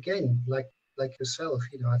again, like yourself,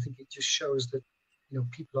 I think it just shows that,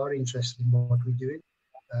 people are interested in what we're doing.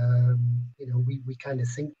 We kind of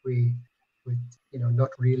think we're not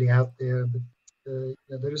really out there, but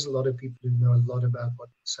there is a lot of people who know a lot about what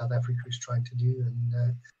South Africa is trying to do,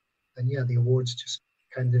 and yeah, the awards just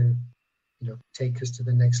kind of take us to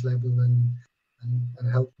the next level and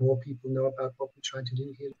help more people know about what we're trying to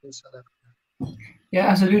do here in South Africa. Yeah,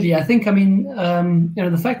 absolutely. I think, I mean,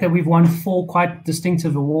 the fact that we've won 4 quite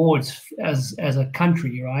distinctive awards as a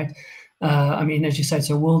country, right? I mean, as you say,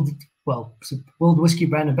 so World Whiskey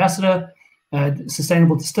Brand Ambassador,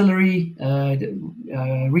 Sustainable Distillery,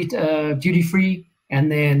 Duty Free,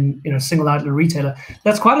 and then Single Outlet Retailer.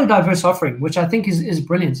 That's quite a diverse offering, which I think is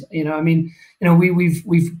brilliant. I mean,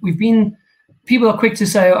 we've been. People are quick to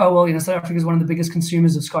say, oh, well, South Africa is one of the biggest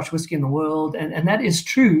consumers of Scotch whiskey in the world. And that is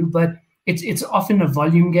true, but it's often a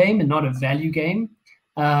volume game and not a value game.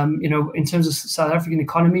 In terms of South African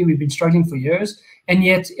economy, we've been struggling for years. And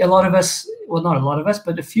yet a lot of us, well, not a lot of us,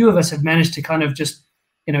 but a few of us have managed to kind of just,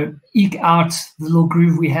 eke out the little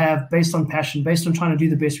groove we have based on passion, based on trying to do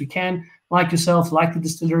the best we can, like yourself, like the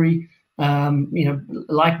distillery,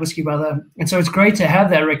 like WhiskyBrother. And so it's great to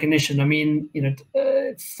have that recognition. I mean,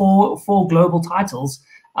 4 global titles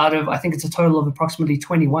out of, I think it's a total of approximately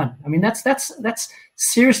 21. I mean, that's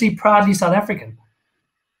seriously proudly South African.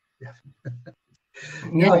 Yeah.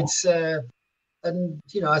 Yeah, it's and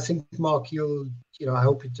I think, Mark, I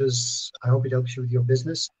hope it does. I hope it helps you with your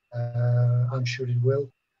business. I'm sure it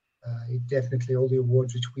will. It definitely, all the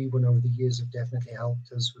awards which we won over the years have definitely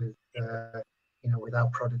helped us with with our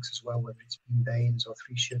products as well, whether it's been Bains or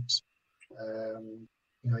 3 Ships.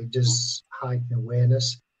 It does heighten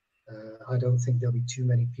awareness. I don't think there'll be too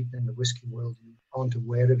many people in the whiskey world who aren't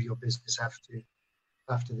aware of your business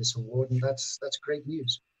after this award, and that's great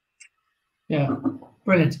news. Yeah,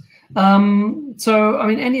 brilliant. So, I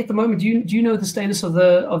mean, Andy, at the moment, do you know the status of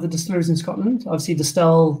the distilleries in Scotland? Obviously,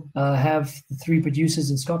 Distell have the 3 producers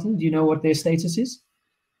in Scotland. Do you know what their status is?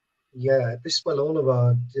 Yeah, all of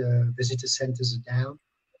our visitor centres are down.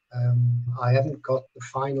 I haven't got the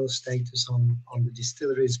final status on the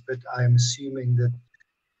distilleries, but I'm assuming that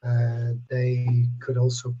they could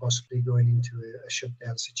also possibly go into a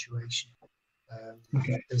shutdown situation.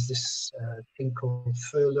 Okay. There's this thing called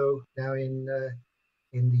furlough now in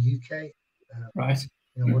the UK. Right.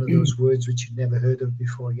 One of those words which you'd never heard of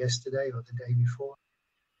before yesterday or the day before.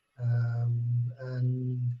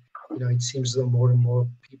 And it seems as though more and more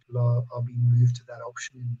people are being moved to that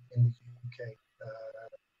option in the UK.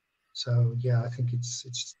 So yeah, I think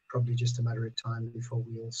it's probably just a matter of time before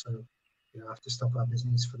we also have to stop our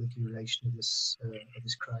business for the duration of this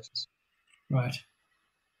crisis. Right.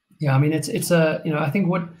 Yeah, I mean, it's I think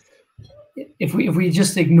what if we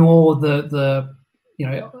just ignore the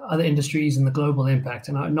other industries and the global impact,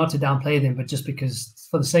 and not to downplay them, but just because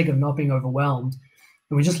for the sake of not being overwhelmed,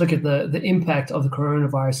 and we just look at the impact of the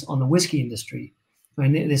coronavirus on the whiskey industry. I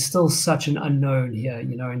mean, there's still such an unknown here,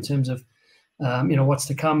 in terms of what's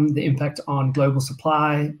to come, the impact on global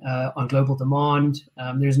supply, on global demand.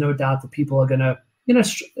 There's no doubt that people are going to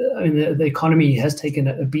I mean, the economy has taken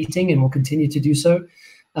a beating and will continue to do so.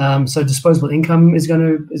 So disposable income is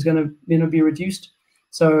going to be reduced.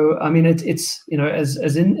 So I mean, it's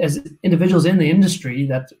as individuals in the industry,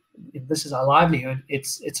 that this is our livelihood.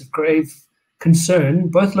 It's a grave concern,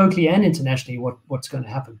 both locally and internationally, what's going to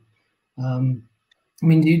happen. I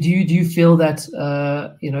mean, do you feel that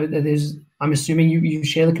that there's? I'm assuming you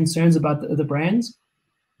share the concerns about the brands.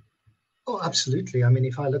 Oh, absolutely. I mean,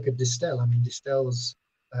 if I look at Distel, I mean, Distel's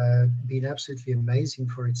been absolutely amazing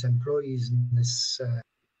for its employees in this,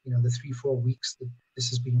 the 3-4 weeks that this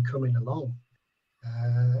has been coming along.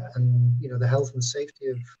 And, the health and safety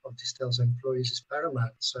of Distel's employees is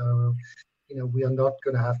paramount. So, we are not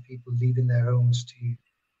going to have people leaving their homes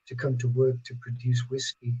to come to work to produce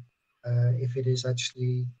whiskey if it is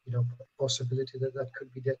actually, a possibility that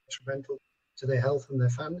could be detrimental to their health and their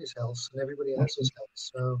family's health and everybody else's health.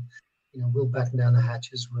 So, we'll batten down the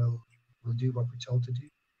hatches. We'll do what we're told to do.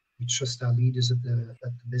 We trust our leaders at the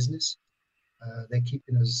business. They're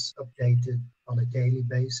keeping us updated on a daily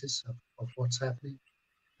basis of what's happening.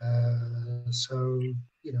 So,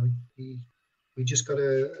 we just got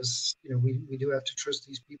to, we do have to trust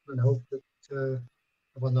these people and hope that,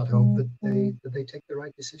 well, not hope, but they take the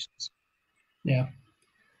right decisions. Yeah,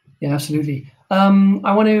 absolutely.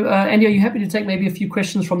 I want to, Andy, are you happy to take maybe a few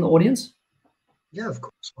questions from the audience? Yeah, of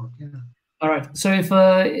course, Mark. Yeah. All right. So if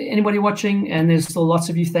anybody watching, and there's still lots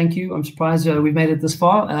of you, thank you. I'm surprised we've made it this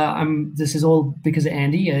far. This is all because of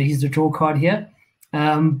Andy. He's the draw card here.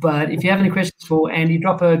 But if you have any questions for Andy,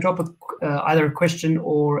 drop either a question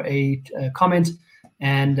or a comment,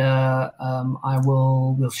 and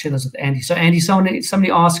we'll share those with Andy. So Andy,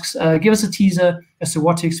 somebody asks, give us a teaser as to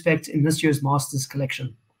what to expect in this year's Masters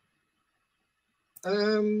collection.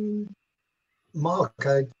 Mark,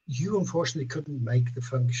 you unfortunately couldn't make the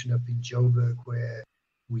function up in Joburg where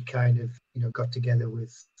we kind of, got together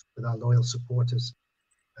with our loyal supporters.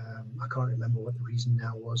 I can't remember what the reason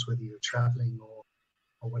now was, whether you were traveling or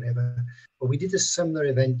whatever. But we did a similar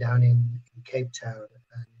event down in Cape Town,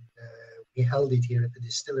 and we held it here at the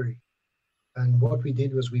distillery. And what we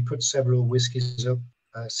did was we put several whiskies up,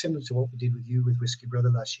 similar to what we did with you with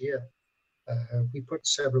WhiskyBrother last year. We put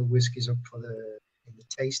several whiskies up in the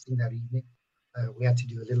tasting that evening. We had to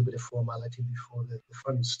do a little bit of formality before the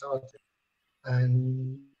fun started.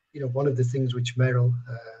 And, one of the things which Meryl,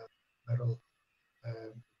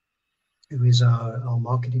 who is our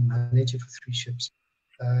marketing manager for Three Ships,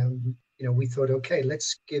 we thought, okay,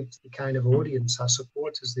 let's give the kind of audience, our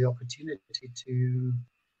supporters, the opportunity to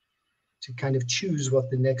kind of choose what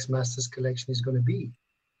the next Masters collection is going to be.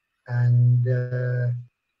 And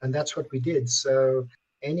that's what we did. So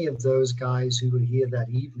any of those guys who were here that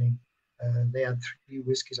evening, they had 3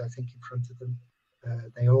 whiskies, I think, in front of them.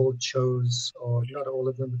 They all chose, or not all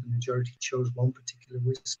of them, but the majority chose one particular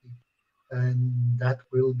whiskey. And that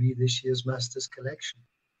will be this year's Masters collection.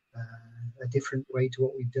 A different way to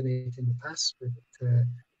what we've done it in the past, but,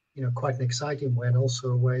 quite an exciting way, and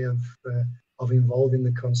also a way of involving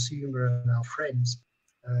the consumer and our friends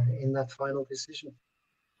in that final decision.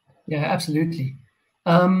 Yeah, absolutely.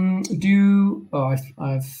 I've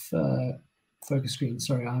focus screen.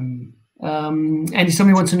 Sorry, Andy,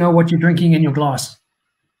 somebody wants to know what you're drinking in your glass.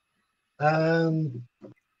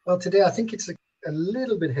 Well, today I think it's a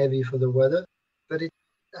little bit heavy for the weather, but it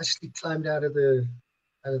actually climbed out of the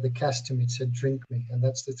cask to me. It said "Drink me," and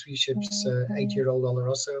that's the Three Ships 8-year-old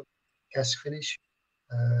Oloroso cask finish.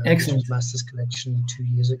 Excellent. Which was Masters collection 2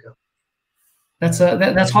 years ago. That's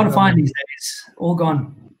hard to find these days. All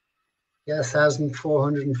gone. Yeah,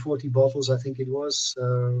 1,440 bottles, I think it was.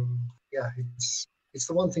 So yeah, it's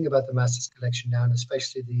the one thing about the Masters collection now, and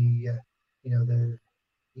especially the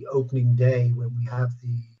opening day when we have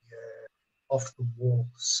the off the wall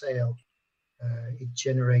sale. It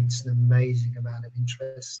generates an amazing amount of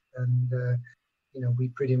interest, and we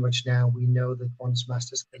pretty much now we know that once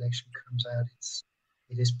Masters collection comes out,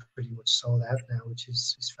 it is pretty much sold out now, which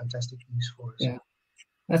is fantastic news for us. Yeah,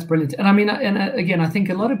 that's brilliant. And I mean, again, I think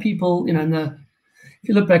a lot of people, if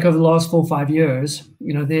you look back over the last 4 or 5 years,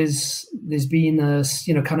 there's been this,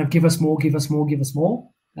 kind of give us more.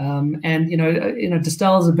 And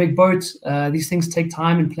Distel is a big boat. These things take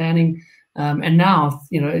time and planning. And now,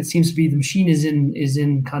 it seems to be the machine is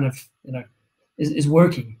in kind of, is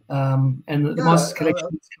working. And the Masters collection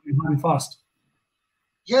is coming home fast.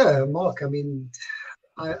 Yeah, Mark, I mean,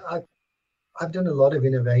 I've done a lot of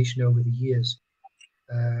innovation over the years.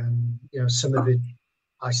 Some of it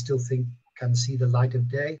I still think can see the light of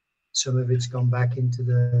day. Some of it's gone back into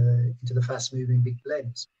the fast-moving big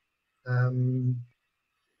blends.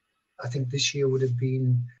 I think this year would have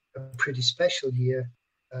been a pretty special year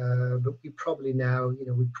But we probably now,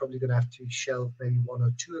 we're probably going to have to shelve maybe one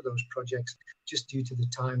or two of those projects just due to the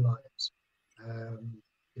timelines.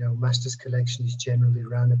 Masters Collection is generally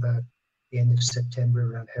around about the end of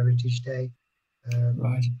September, around Heritage Day.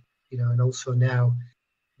 Right. And also now,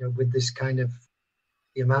 with this kind of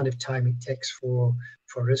the amount of time it takes for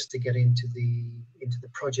us to get into the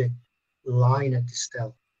project line at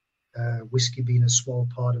Distell, whiskey being a small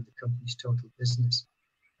part of the company's total business.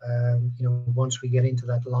 Once we get into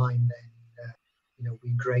that line, then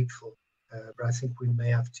we're grateful. But I think we may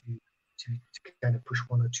have to kind of push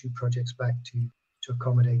one or two projects back to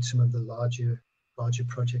accommodate some of the larger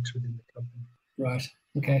projects within the company. Right.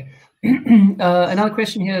 Okay. Another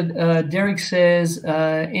question here. Derek says,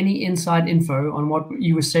 any inside info on what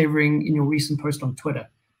you were savoring in your recent post on Twitter?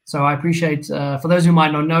 So I appreciate, for those who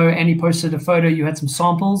might not know, Annie posted a photo. You had some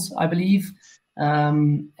samples, I believe.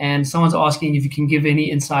 And someone's asking if you can give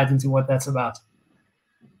any insight into what that's about.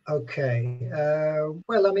 Okay.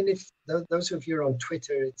 Well, I mean, if those of you are on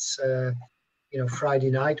Twitter, it's, Friday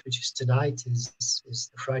night, which is tonight, is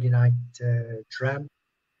the Friday night dram.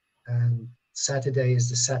 And Saturday is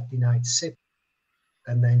the Saturday night sip.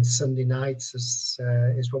 And then Sunday nights is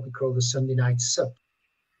what we call the Sunday night sup.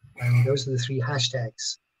 And those are the three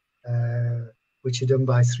hashtags, which are done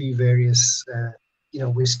by three various,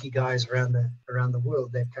 whiskey guys around the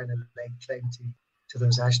world. They've kind of laid claim to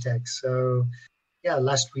those hashtags. So, yeah,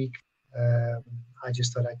 last week I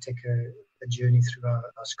just thought I'd take a journey through our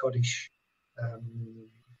Scottish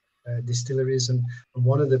distilleries, and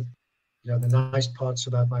one of the the nice parts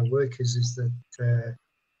about my work is that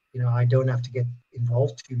I don't have to get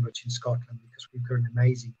involved too much in Scotland because we've got an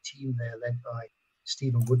amazing team there led by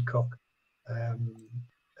Stephen Woodcock.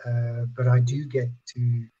 But I do get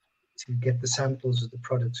to get the samples of the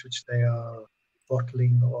products which they are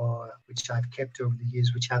bottling or which I've kept over the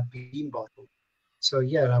years, which have been bottled. So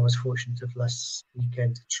yeah, I was fortunate last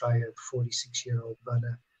weekend to try a 46-year-old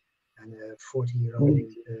Bunner and a 40-year-old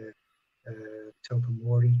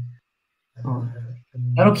Tobermory.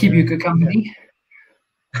 That'll keep you good company.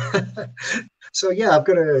 Yeah. So yeah, I've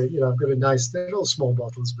got a nice. They're all small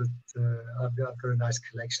bottles, but I've got a nice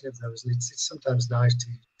collection of those, and it's sometimes nice to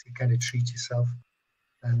kind of treat yourself,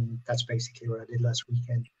 and that's basically what I did last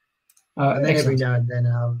weekend. And then every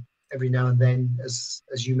now and then, as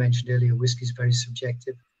you mentioned earlier, whiskey is very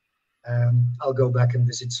subjective. I'll go back and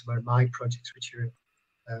visit some of my projects, which are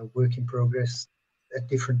work in progress, at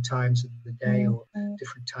different times of the day or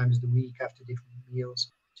different times of the week after different meals,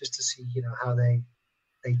 just to see how they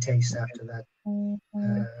taste after that.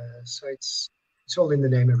 So it's all in the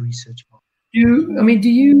name of research. All in the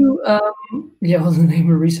name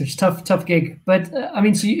of research. Tough gig. But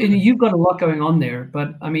so you've got a lot going on there.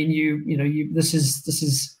 But this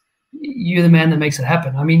is you're the man that makes it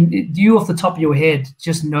happen. Do you, off the top of your head,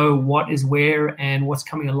 just know what is where and what's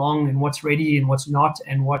coming along and what's ready and what's not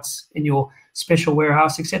and what's in your special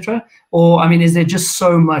warehouse, etc.? Or is there just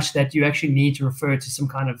so much that you actually need to refer to some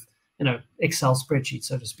kind of Excel spreadsheet,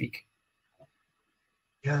 so to speak?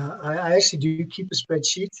 Yeah, I actually do keep a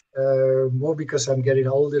spreadsheet, more because I'm getting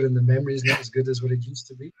older and the memory is not as good as what it used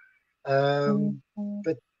to be.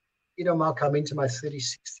 But Mark, I'm into my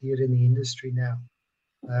 36th year in the industry now.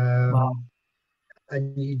 Wow.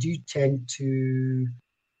 And you do tend to,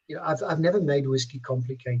 I've never made whiskey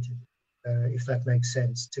complicated, if that makes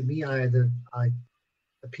sense. To me, either it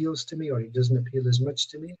appeals to me or it doesn't appeal as much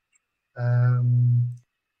to me. I'm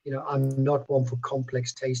not one for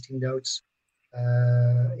complex tasting notes.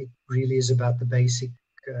 It really is about the basic,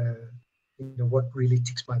 what really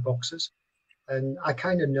ticks my boxes. And I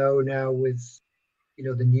kind of know now with,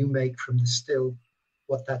 the new make from the still,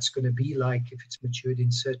 what that's going to be like if it's matured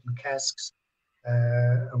in certain casks,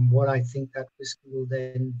 and what I think that whiskey will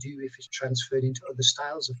then do if it's transferred into other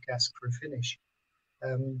styles of cask for a finish.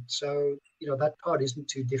 So, that part isn't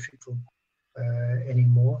too difficult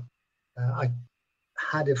anymore. I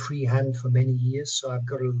had a free hand for many years, so I've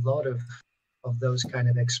got a lot of those kind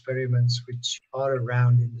of experiments which are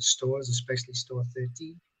around in the stores, especially store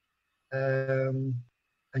 13.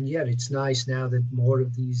 And yeah, it's nice now that more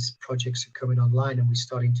of these projects are coming online and we're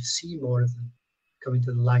starting to see more of them coming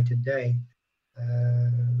to the light of day.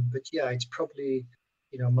 But yeah, it's probably,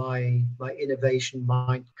 my innovation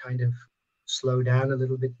might kind of slow down a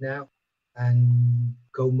little bit now and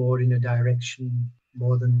go more in a direction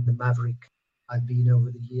more than the maverick I've been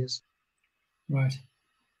over the years. Right.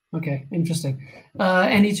 Okay, interesting.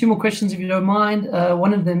 Andy, two more questions if you don't mind.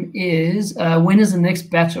 One of them is, when is the next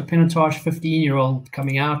batch of Pinotage 15-year-old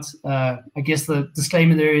coming out? I guess the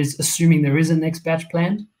disclaimer there is assuming there is a next batch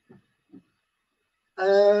planned.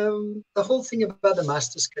 The whole thing about the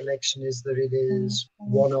Masters collection is that it is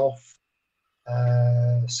one-off,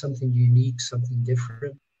 something unique, something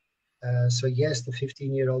different. So yes, the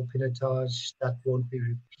 15-year-old Pinotage, that won't be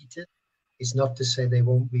repeated. It's not to say there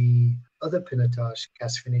won't be other Pinotage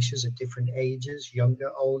cask finishes at different ages,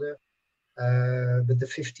 younger, older. But the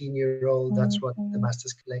 15-year-old, that's what the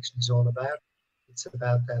Masters collection is all about. It's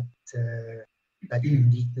about that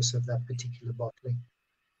uniqueness of that particular bottling.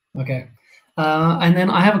 Okay. And then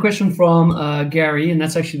I have a question from Gary, and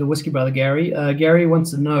that's actually the Whiskey Brother Gary. Gary wants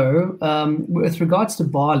to know, with regards to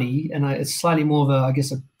barley, and it's slightly more of a, I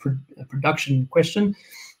guess, a production question,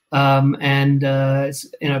 and it's,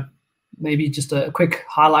 maybe just a quick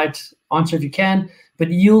highlight answer if you can,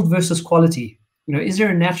 but yield versus quality. Is there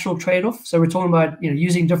a natural trade-off? So we're talking about,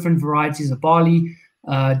 using different varieties of barley.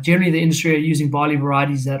 Generally, the industry are using barley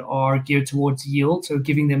varieties that are geared towards yield, so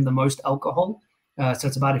giving them the most alcohol. So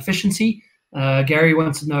it's about efficiency. Gary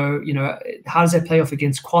wants to know, how does that play off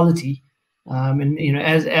against quality? And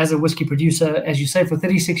as a whiskey producer, as you say, for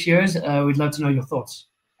 36 years, we'd love to know your thoughts.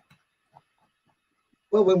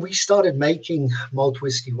 Well, when we started making malt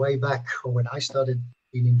whiskey way back, or when I started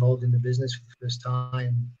being involved in the business for the first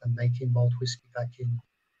time and making malt whiskey back in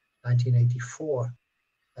 1984,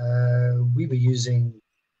 we were using,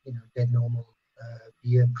 dead normal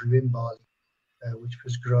beer brewing barley, which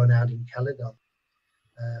was grown out in Caledon.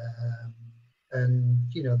 And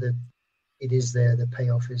it is there. The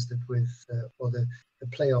payoff is that with, or the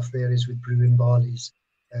playoff there is with brewing barleys,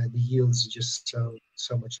 the yields are just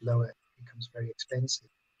so much lower. It becomes very expensive.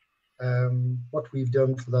 What we've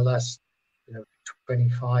done for the last,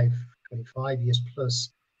 25 years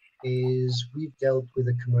plus is we've dealt with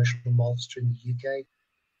a commercial maltster in the UK.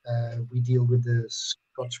 We deal with the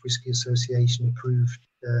Scotch Whisky Association approved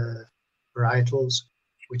varietals,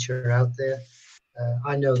 which are out there.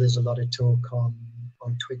 I know there's a lot of talk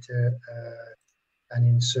on Twitter and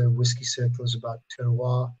in whiskey circles about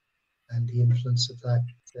terroir and the influence of that.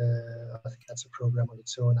 I think that's a program on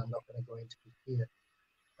its own. I'm not going to go into it here.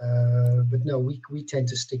 But no, we tend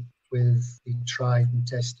to stick with the tried and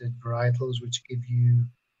tested varietals, which give you,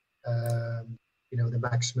 the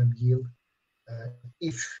maximum yield.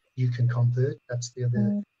 If you can convert, that's the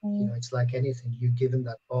other, it's like anything. You're given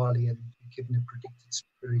that barley and you're given a predicted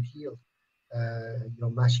spirit yield.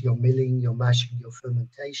 Your milling, your mashing, your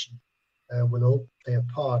fermentation will all play a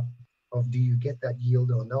part of do you get that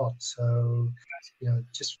yield or not. So,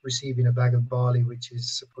 just receiving a bag of barley, which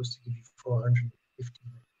is supposed to give you 450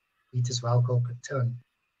 liters of alcohol per ton,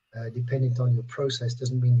 depending on your process,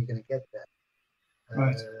 doesn't mean you're going to get that.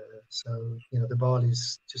 Right. So, the barley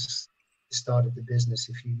is just the start of the business.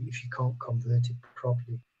 If you can't convert it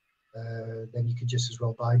properly, then you could just as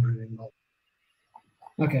well buy brewing malt.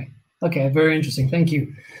 Okay, very interesting. Thank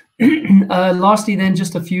you. Lastly, then,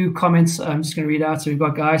 just a few comments I'm just going to read out. So we've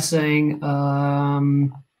got guys saying,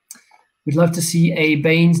 we'd love to see a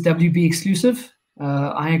Bain's WB exclusive.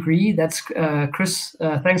 I agree. That's Chris.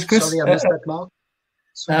 Thanks, Chris. Sorry, I missed that, Mark.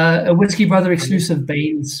 A Whiskey Brother exclusive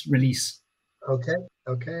Bain's release. Okay.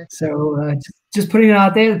 So just putting it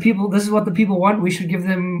out there, the people. This is what the people want. We should give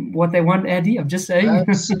them what they want, Andy. I'm just saying.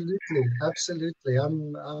 Absolutely.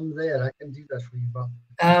 I'm there. I can do that for you, Bob.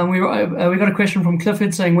 We got a question from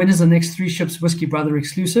Clifford saying, when is the next 3 Ships Whiskey Brother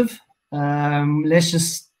exclusive? Let's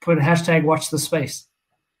just put a hashtag watch the space.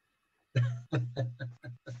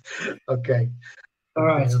 Okay. All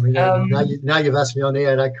right. I mean, now you've asked me on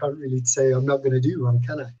air, and I can't really say I'm not going to do one,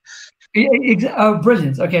 can I?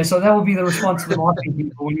 Brilliant. Okay, so that will be the response to the marketing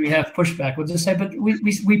people when we have pushback. We'll just say, but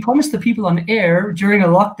we promised the people on air during a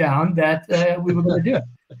lockdown that we were going to do it.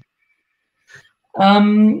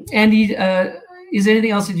 Andy, is there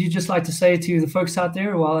anything else that you'd just like to say to the folks out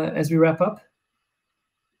there as we wrap up?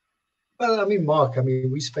 Well, I mean, Mark,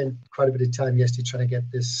 we spent quite a bit of time yesterday trying to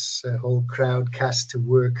get this whole Crowdcast to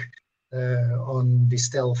work on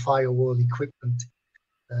Distell firewall equipment.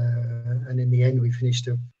 And in the end, we finished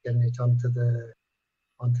up getting it onto the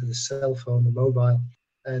cell phone, the mobile.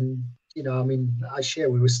 And, I share,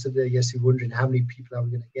 we were stood there yesterday wondering how many people are we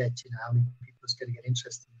going to get, how many people is going to get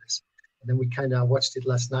interested in this. And then we kind of watched it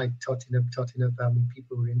last night, totting up how many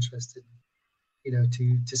people were interested.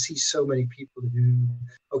 To see so many people who,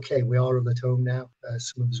 okay, we are all at home now.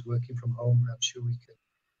 Some of us working from home. I'm sure we could,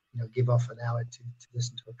 give off an hour to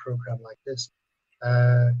listen to a program like this.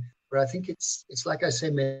 But I think it's like I say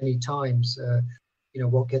many times,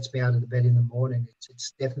 what gets me out of the bed in the morning,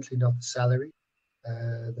 it's definitely not the salary.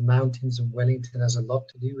 The mountains and Wellington has a lot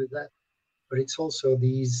to do with that. But it's also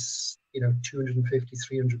these, 250,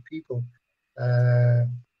 300 people who are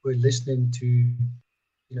listening to,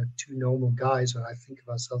 2 normal guys, or I think of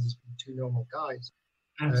ourselves as being 2 normal guys,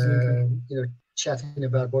 chatting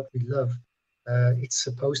about what we love. It's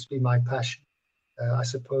supposed to be my passion. I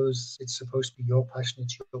suppose it's supposed to be your passion.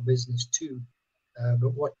 It's your business too.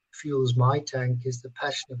 But what fuels my tank is the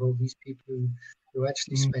passion of all these people who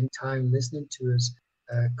actually spend time listening to us,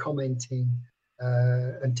 commenting,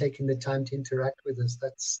 and taking the time to interact with us.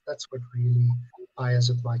 That's what really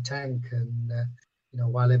fires up my tank. And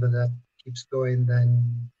while ever that keeps going,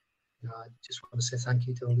 then I just want to say thank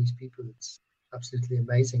you to all these people. It's absolutely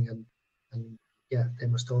amazing, and yeah, they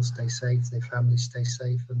must all stay safe. Their families stay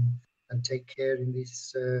safe and take care in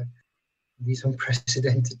these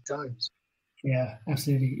unprecedented times. Yeah,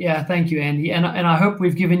 absolutely. Yeah, thank you, Andy. And I hope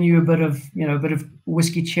we've given you a bit of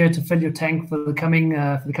whiskey cheer to fill your tank for the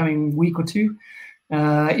coming week or two.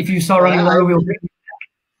 If you start running low, we'll bring you back.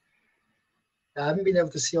 I haven't been able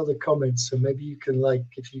to see all the comments, so maybe you can,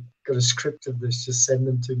 if you've got a script of this, just send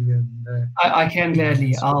them to me, and I can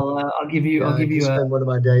gladly. I'll give you. I'll give you. Spend one of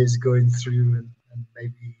my days going through and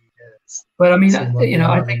maybe. But I mean,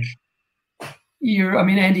 I think.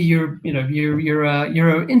 Andy, you're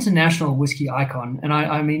an international whiskey icon, and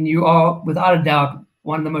I mean, you are without a doubt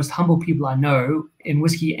one of the most humble people I know in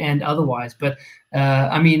whiskey and otherwise. But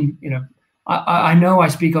I know I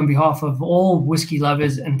speak on behalf of all whiskey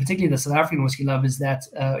lovers, and particularly the South African whiskey lovers, that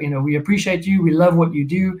we appreciate you. We love what you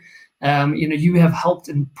do. You have helped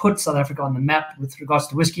and put South Africa on the map with regards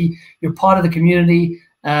to whiskey. You're part of the community,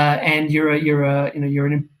 and you're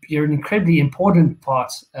an incredibly important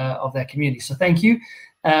part of that community. So thank you.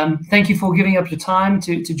 Thank you for giving up your time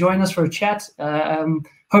to join us for a chat.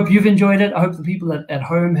 Hope you've enjoyed it. I hope the people at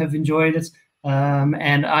home have enjoyed it.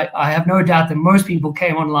 And I have no doubt that most people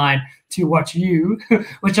came online to watch you,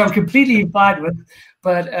 which I'm completely fine with.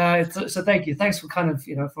 But so thank you. Thanks for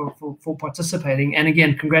for participating. And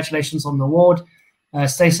again, congratulations on the award.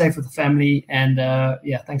 Stay safe with the family. And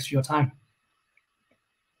thanks for your time.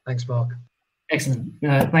 Thanks, Mark. Excellent.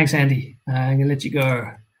 Thanks, Andy. I'm going to let you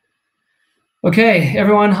go. Okay,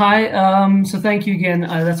 everyone, hi. So thank you again.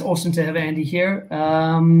 That's awesome to have Andy here.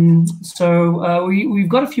 We've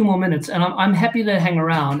got a few more minutes, and I'm happy to hang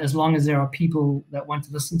around as long as there are people that want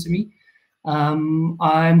to listen to me.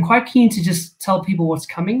 I'm quite keen to just tell people what's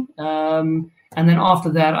coming. And then after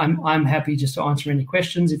that, I'm happy just to answer any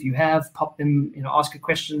questions. If you have, pop them, ask a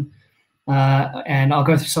question. And I'll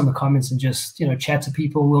go through some of the comments and just chat to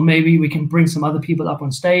people. Well, maybe we can bring some other people up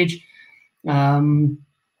on stage,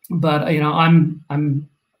 but I'm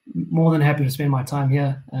more than happy to spend my time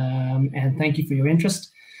here. And thank you for your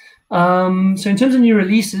interest. So in terms of new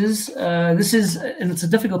releases, it's a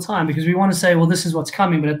difficult time because we want to say, well, this is what's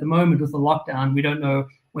coming, but at the moment with the lockdown, we don't know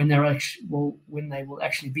when they will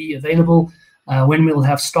actually be available, when we'll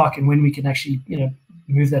have stock, and when we can actually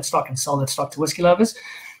move that stock and sell that stock to whiskey lovers.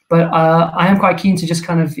 But I am quite keen to just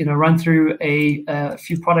run through a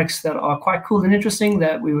few products that are quite cool and interesting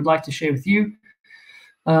that we would like to share with you.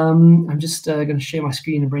 I'm just going to share my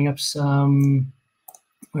screen and bring up some.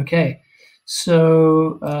 Okay,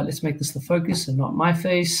 so let's make this the focus and not my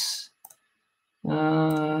face.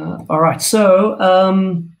 All right, so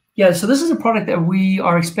so this is a product that we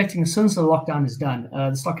are expecting as soon as the lockdown is done.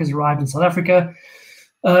 The stock has arrived in South Africa.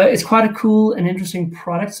 It's quite a cool and interesting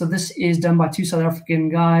product. So this is done by two South African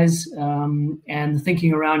guys, and the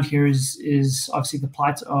thinking around here is obviously the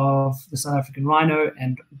plight of the South African rhino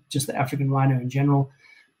and just the African rhino in general.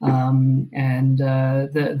 The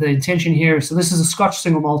intention here. So this is a Scotch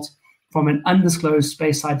single malt from an undisclosed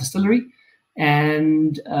Speyside distillery,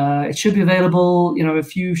 and it should be available, a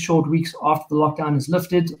few short weeks after the lockdown is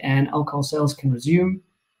lifted and alcohol sales can resume.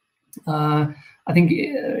 I think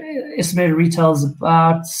estimated retail is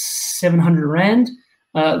about 700 Rand.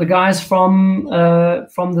 The guys from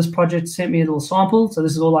this project sent me a little sample, so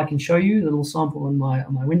this is all I can show you. The little sample on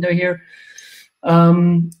my window here,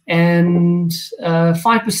 and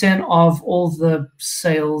 5% of all the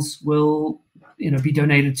sales will be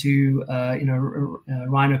donated to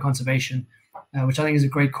rhino conservation, which I think is a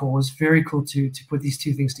great cause. Very cool to put these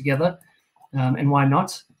two things together, and why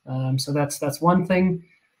not? So that's one thing.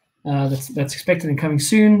 That's expected and coming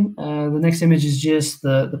soon. The next image is just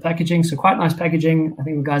the packaging. So quite nice packaging. I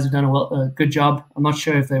think the guys have done a good job. I'm not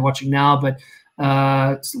sure if they're watching now, but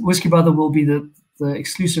WhiskyBrother will be the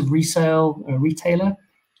exclusive retailer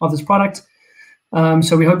of this product.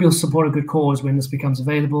 So we hope you'll support a good cause when this becomes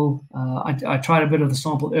available. I tried a bit of the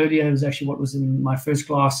sample earlier. It was actually what was in my first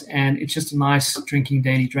glass, and it's just a nice drinking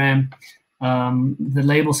daily dram. The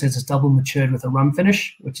label says it's double matured with a rum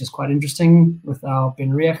finish, which is quite interesting with our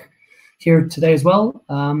BenRiach here today as well.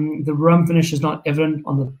 The rum finish is not evident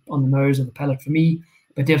on the nose or the palate for me,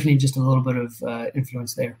 but definitely just a little bit of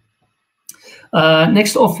influence there.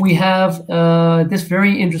 Next off, we have this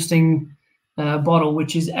very interesting bottle,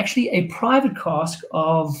 which is actually a private cask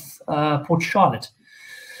of Port Charlotte.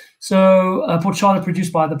 So Port Charlotte,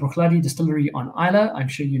 produced by the Bruichladdich Distillery on Islay. I'm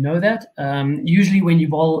sure you know that. Usually when you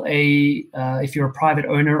bottle if you're a private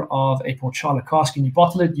owner of a Port Charlotte cask and you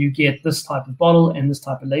bottle it, you get this type of bottle and this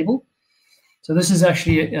type of label. So this is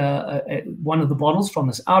actually one of the bottles from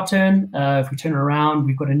this outturn. If we turn it around,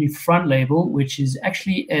 we've got a new front label, which is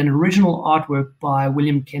actually an original artwork by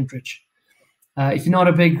William Kentridge. If you're not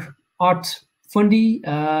a big art fundy,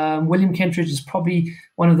 William Kentridge is probably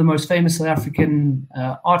one of the most famous South African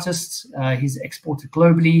artists. He's exported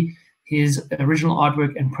globally. His original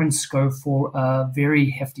artwork and prints go for a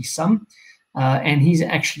very hefty sum. And he's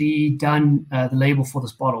actually done the label for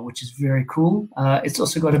this bottle, which is very cool. It's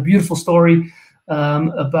also got a beautiful story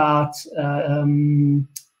about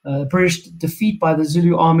British defeat by the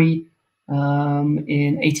Zulu army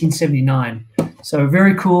in 1879. So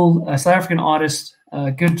very cool South African artist,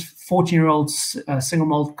 good 14-year-old single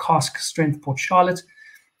malt cask strength Port Charlotte.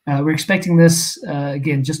 We're expecting this,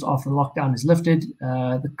 again, just after the lockdown is lifted.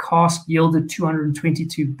 The cask yielded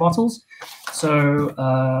 222 bottles. So,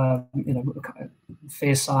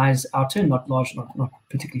 fair size outturn, not large, not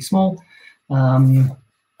particularly small.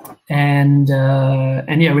 And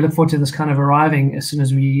yeah, we look forward to this kind of arriving as soon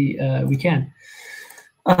as we can.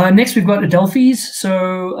 Next, we've got Adelphi's.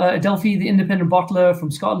 So Adelphi, the independent bottler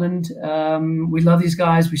from Scotland. We love these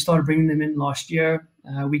guys. We started bringing them in last year.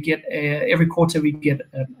 We get every quarter we get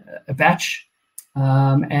a batch,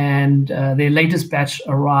 and their latest batch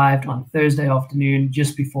arrived on Thursday afternoon,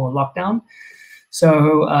 just before lockdown.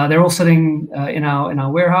 So they're all sitting in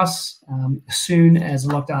our warehouse. As soon as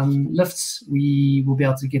the lockdown lifts, we will be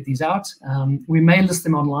able to get these out. We may list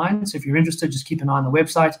them online, so if you're interested, just keep an eye on the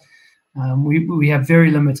website. We have very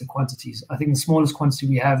limited quantities. I think the smallest quantity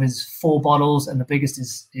we have is 4 bottles, and the biggest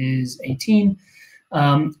is 18.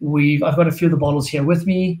 I've got a few of the bottles here with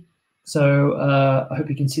me, so I hope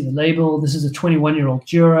you can see the label. This is a 21-year-old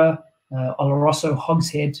Jura Oloroso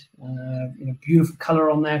Hogshead. Beautiful color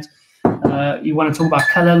on that. You want to talk about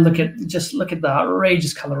color? Look at the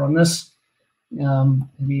outrageous color on this. Let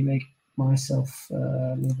me make myself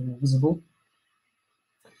a little bit more visible.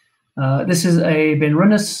 This is a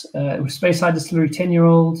BenRiach Speyside Distillery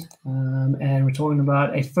 10-year-old, and we're talking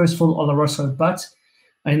about a first full Oloroso butt.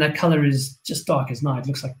 And that color is just dark as night. It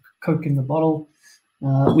looks like Coke in the bottle.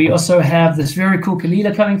 We also have this very cool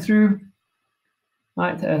Kalila coming through.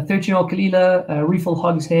 Right, 13-year-old Kalila, refill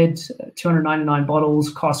hogshead, 299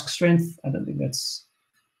 bottles, cask strength. I don't think that's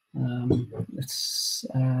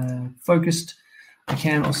focused. I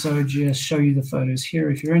can also just show you the photos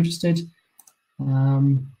here if you're interested.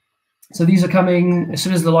 So these are coming as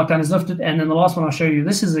soon as the lockdown is lifted. And then the last one I'll show you,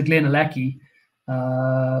 this is a Glenallachie,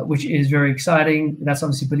 which is very exciting. That's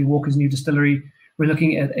obviously Billy Walker's new distillery. We're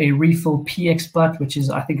looking at a refill PX butt, which is,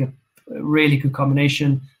 I think, a really good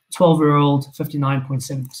combination. 12-year-old,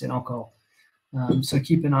 59.7% alcohol. So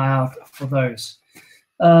keep an eye out for those.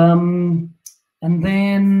 And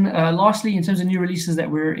then lastly, in terms of new releases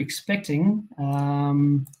that we're expecting,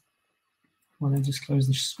 well, let me just close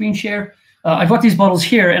the screen share. I've got these bottles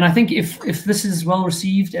here, and I think if this is well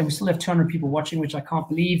received and we still have 200 people watching, which I can't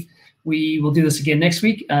believe, we will do this again next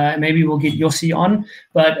week. Maybe we'll get Yossi on.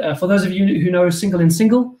 But for those of you who know Single and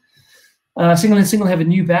Single, Single and Single have a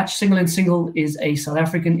new batch. Single and Single is a South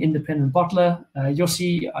African independent bottler.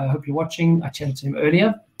 Yossi, I hope you're watching. I chatted to him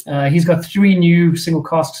earlier. He's got 3 new single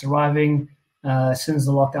casks arriving as soon as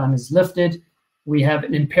the lockdown is lifted. We have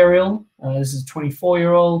an Imperial. This is a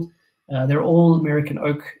 24-year-old. They're all American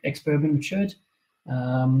oak ex-bourbon matured.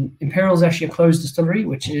 Imperial is actually a closed distillery,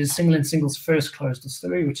 which is Single and Single's first closed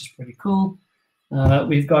distillery, which is pretty cool.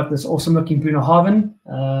 We've got this awesome-looking Brunerhaven,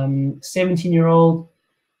 17-year-old.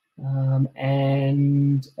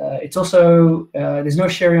 And it's also, there's no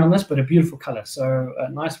sherry on this, but a beautiful color. So a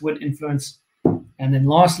nice wood influence. And then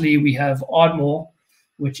lastly, we have Ardmore,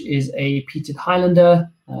 which is a peated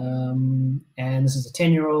Highlander. And this is a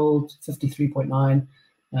 10-year-old, 53.9.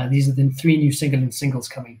 These are the 3 new Single and Singles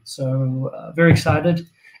coming. So very excited.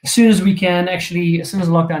 As soon as we can, actually, as soon as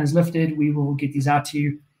the lockdown is lifted, we will get these out to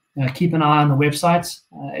you. Keep an eye on the websites.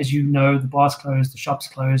 As you know, the bar's closed, the shop's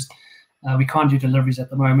closed. We can't do deliveries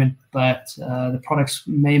at the moment, but the products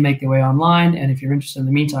may make their way online. And if you're interested in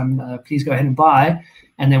the meantime, please go ahead and buy,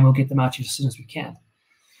 and then we'll get them out to you as soon as we can.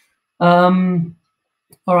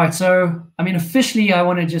 All right, so, I mean, officially, I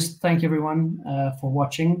want to just thank everyone for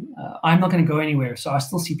watching. I'm not going to go anywhere, so I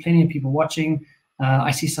still see plenty of people watching.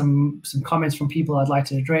 I see some comments from people I'd like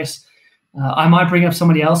to address. I might bring up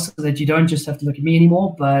somebody else so that you don't just have to look at me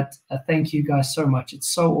anymore, but thank you guys so much. It's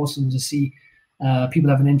so awesome to see people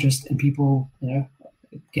have an interest and people,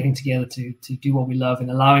 getting together to do what we love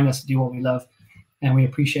and allowing us to do what we love, and we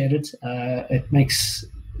appreciate it. It makes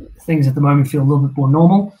things at the moment feel a little bit more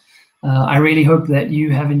normal. I really hope that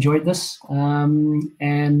you have enjoyed this. And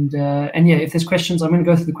yeah, if there's questions, I'm going to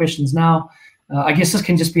go through the questions now. I guess this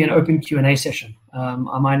can just be an open Q&A session.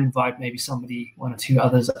 I might invite maybe somebody, one or two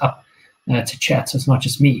others up to chat, so it's not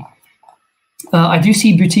just me. I do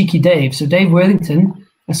see Boutique Dave. So Dave Worthington,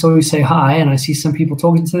 I saw you say hi, and I see some people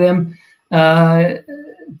talking to them.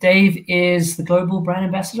 Dave is the global brand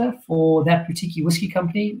ambassador for That Boutique Whiskey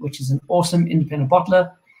Company, which is an awesome independent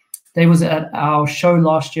bottler. Dave was at our show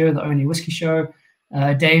last year, the Only Whiskey Show.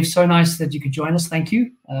 Dave, so nice that you could join us. Thank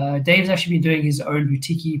you. Dave's actually been doing his own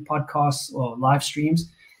boutique podcasts or live streams.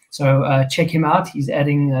 So check him out. He's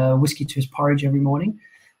adding whiskey to his porridge every morning.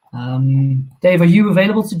 Dave, are you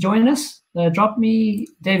available to join us? Drop me,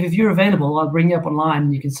 Dave, if you're available, I'll bring you up online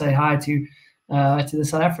and you can say hi to the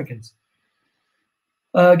South Africans.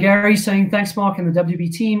 Gary saying, thanks, Mark, and the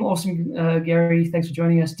WB team. Awesome, Gary. Thanks for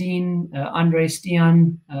joining us. Dean, Andre,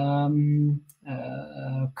 Stian,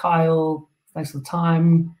 Kyle, thanks for the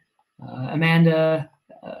time. Amanda,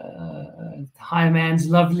 hi, Amanda.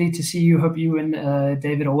 Lovely to see you. Hope you and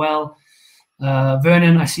David are well.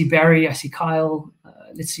 Vernon, I see Barry, I see Kyle.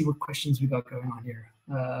 Let's see what questions we got going on here.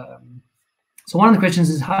 So one of the questions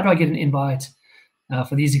is, how do I get an invite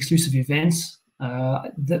for these exclusive events?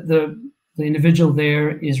 The individual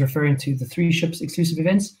there is referring to the Three Ships exclusive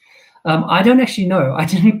events. I don't actually know. I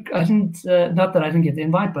didn't. Not that I didn't get the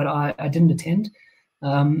invite, but I didn't attend.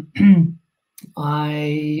 I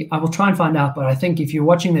will try and find out. But I think if you're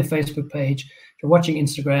watching their Facebook page, if you're watching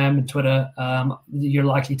Instagram and Twitter, you're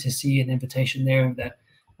likely to see an invitation there that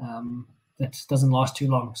that doesn't last too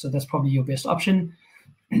long. So that's probably your best option.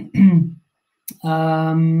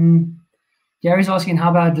 Gary's asking,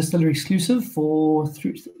 how about a distillery exclusive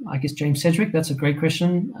through, I guess, James Sedgwick? That's a great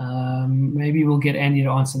question. Maybe we'll get Andy to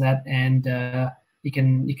answer that, and he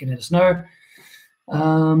can let us know.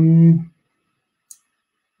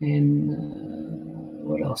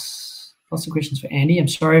 What else? Lots of questions for Andy. I'm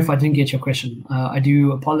sorry if I didn't get your question. I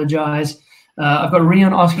do apologize. I've got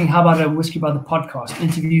Rian asking, how about a WhiskyBrother podcast,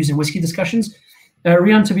 interviews and whiskey discussions?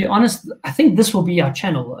 Rian, to be honest, I think this will be our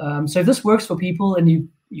channel. So if this works for people and you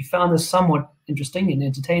found this somewhat interesting and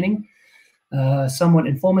entertaining, somewhat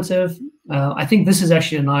informative, I think this is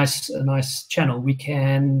actually a nice channel. We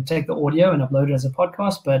can take the audio and upload it as a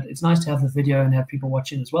podcast, but it's nice to have the video and have people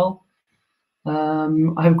watching as well. I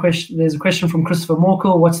have a question. There's a question from Christopher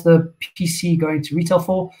Morkel. What's the PC going to retail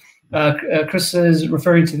for? Chris is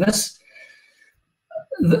referring to this.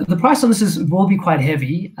 The price on this will be quite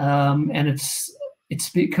heavy, and it's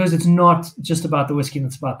because it's not just about the whiskey, and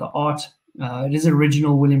it's about the art. It is an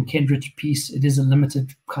original William Kendrick piece. It is a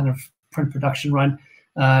limited kind of print production run.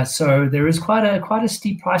 So there is quite a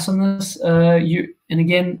steep price on this. And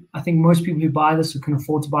again, I think most people who buy this, who can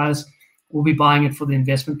afford to buy this, will be buying it for the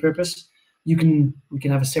investment purpose. We can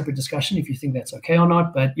have a separate discussion if you think that's okay or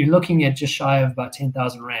not, but you're looking at just shy of about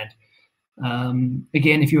 10,000 Rand.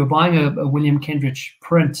 Again, if you were buying a William Kendrick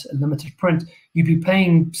print, a limited print, you'd be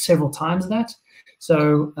paying several times that.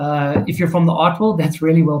 So if you're from the art world, that's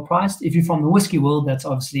really well priced. If you're from the whiskey world, that's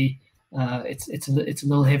obviously it's a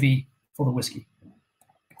little heavy for the whiskey.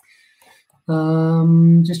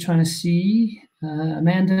 Just trying to see.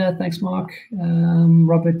 Amanda, thanks, Mark.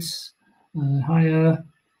 Robert, hiya.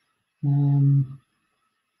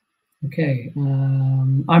 Okay,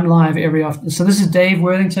 I'm live every afternoon. So this is Dave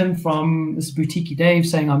Worthington this is Boutique Dave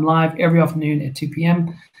saying I'm live every afternoon at 2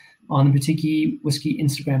 p.m. on the Boutique Whiskey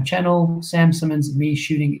Instagram channel. Sam Simmons and me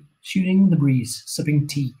shooting the breeze, sipping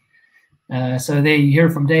tea. So there you hear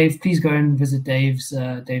from Dave. Please go and visit Dave's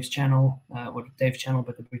channel, or Dave's channel,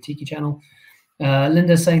 but the Boutique channel.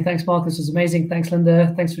 Linda saying, thanks, Mark. This is amazing. Thanks,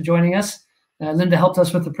 Linda. Thanks for joining us. Linda helped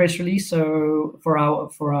us with the press release, so for our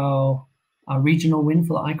regional win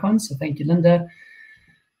for the icons. So thank you, Linda.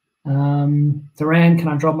 Duran, can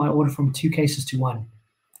I drop my order from 2 cases to 1?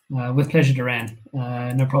 With pleasure, Duran.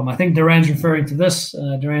 No problem. I think Duran's referring to this.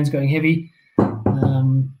 Duran's going heavy.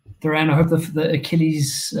 Duran, I hope the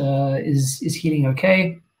Achilles is healing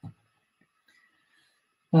okay.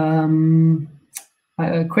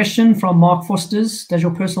 A question from Mark Fosters. Does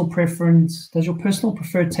your personal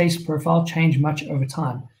preferred taste profile change much over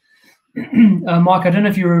time? Mark, I don't know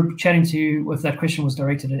if you were chatting if that question was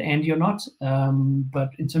directed at Andy or not, but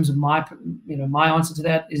in terms of my answer to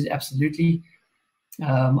that is absolutely.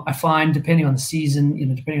 I find depending on the season,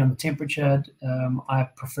 depending on the temperature, I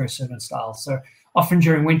prefer certain styles. So often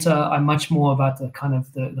during winter, I'm much more about the kind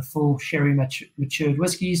of the full sherry matured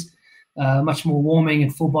whiskies, much more warming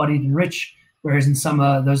and full-bodied and rich. Whereas in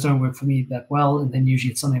summer, those don't work for me that well, and then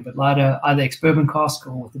usually it's something a bit lighter, either ex-bourbon cask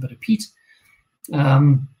or with a bit of peat.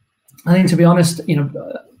 I think, to be honest,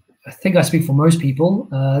 I think I speak for most people.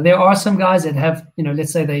 There are some guys that have,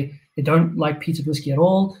 let's say they don't like peated whiskey at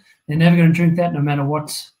all. They're never going to drink that, no matter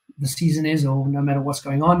what the season is or no matter what's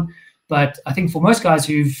going on. But I think for most guys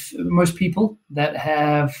most people that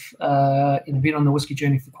have been on the whiskey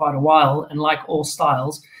journey for quite a while and like all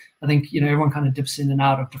styles, I think everyone kind of dips in and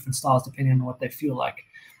out of different styles depending on what they feel like,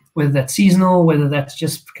 whether that's seasonal, whether that's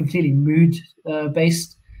just completely mood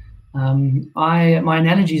based. My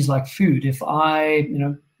analogy is like food. If I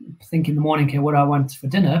think in the morning, okay, what do I want for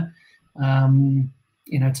dinner?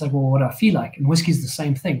 It's like, well, what do I feel like? And whiskey is the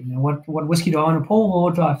same thing. What whiskey do I want to pour? Or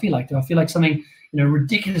what do I feel like? Do I feel like something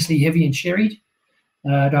ridiculously heavy and sherried?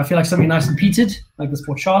 Do I feel like something nice and peated, like this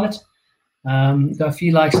Port Charlotte? Do I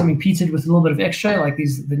feel like something peated with a little bit of extra, like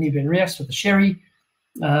the new BenRiachs with the sherry?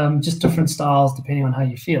 Just different styles depending on how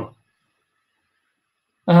you feel.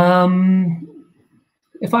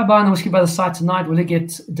 If I buy on the WhiskyBrother site tonight, will it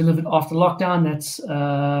get delivered after lockdown?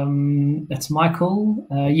 That's Michael.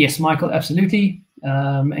 Yes, Michael, absolutely.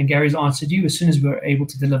 And Gary's answered you. As soon as we're able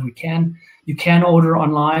to deliver, we can. You can order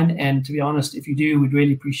online, and to be honest, if you do, we'd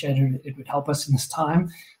really appreciate it. It would help us in this time.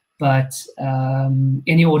 But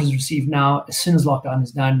any orders received now, as soon as lockdown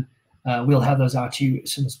is done, we'll have those out to you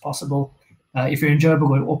as soon as possible. If you're in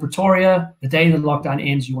Joburg or Pretoria, the day the lockdown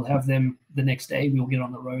ends, you will have them the next day. We will get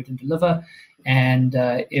on the road and deliver. And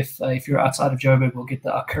if you're outside of Joburg, we'll get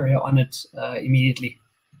our courier on it immediately.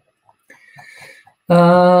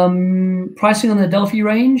 Pricing on the Delphi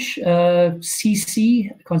range, CC,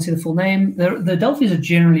 I can't see the full name. The Delphis are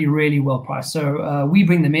generally really well priced. So we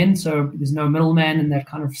bring them in, so there's no middleman in that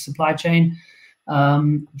kind of supply chain.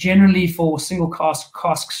 Generally for single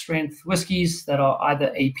cask strength whiskies that are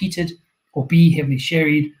either A, peated, or B, heavily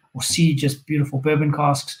sherried, or C, just beautiful bourbon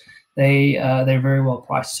casks, they're very well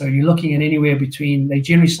priced. So you're looking at anywhere between, they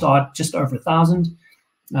generally start just over 1,000.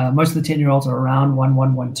 Most of the 10-year-olds are around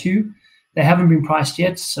 1,112. They haven't been priced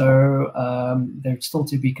yet, so they're still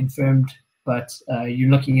to be confirmed. But you're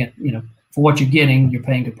looking at, for what you're getting, you're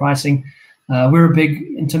paying good pricing. We're a big,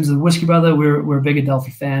 in terms of the WhiskyBrother, we're big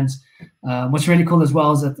Adelphi fans. What's really cool as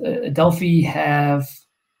well is that Adelphi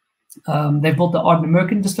they've built the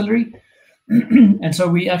Ardnamurchan distillery. And so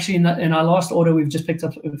we actually, in our last order, we've just picked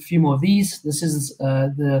up a few more of these. This is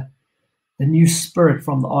the new spirit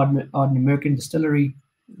from the Ardnamurchan distillery.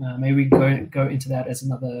 Maybe we go into that as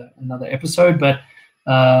another episode. But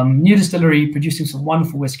new distillery producing some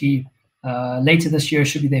wonderful whiskey. Later this year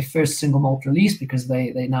should be their first single malt release because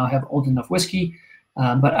they now have old enough whiskey.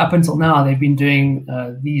 But up until now, they've been doing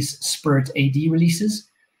these Spirit AD releases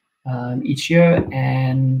each year.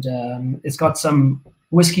 And it's got some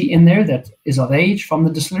whiskey in there that is of age from the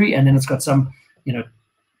distillery. And then it's got some,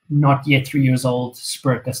 not yet 3 years old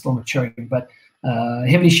Spirit that's still maturing. But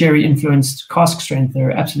heavily sherry influenced cask strength.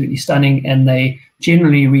 They're absolutely stunning. And they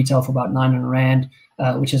generally retail for about 900 Rand,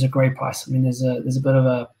 which is a great price. I mean, there's a bit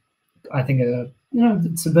of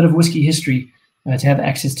it's a bit of whiskey history to have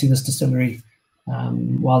access to this distillery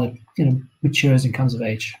while it matures and comes of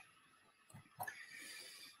age.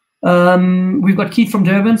 We've got Keith from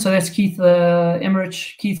Durban, so that's Keith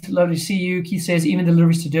Emmerich. Keith, lovely to see you. Keith says even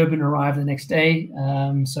deliveries to Durban arrive the next day.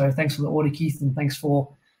 So thanks for the order, Keith, and thanks for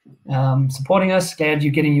supporting us. Glad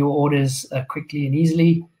you're getting your orders quickly and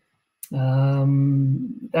easily.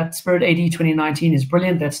 That Spirit AD 2019 is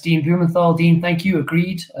brilliant. That's Dean Blumenthal. Dean, thank you.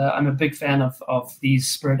 Agreed. I'm a big fan of these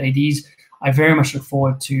Spirit ADs. I very much look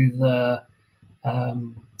forward to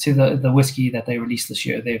the whiskey that they released this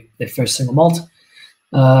year, their first single malt.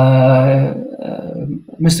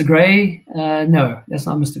 Mr. Gray, no, that's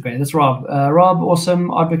not Mr. Gray. That's Rob. Rob, awesome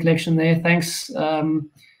artbook collection there. Thanks,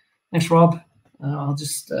 thanks, Rob. I'll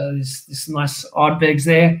just there's some nice art bags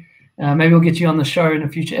there. Maybe we'll get you on the show in a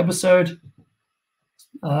future episode.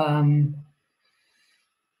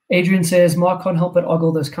 Adrian says, Mark, can't help but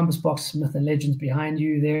ogle those Compass Box Myth and Legends behind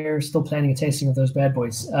you. They're still planning a tasting of those bad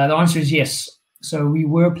boys. The answer is yes. So we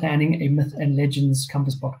were planning a Myth and Legends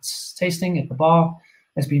Compass Box tasting at the bar.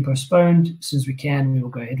 That's been postponed. As soon as we can, we will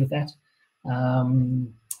go ahead with that.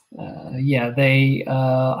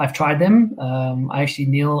 I've tried them.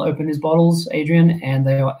 Neil opened his bottles, Adrian, and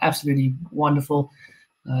they are absolutely wonderful.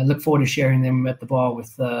 Look forward to sharing them at the bar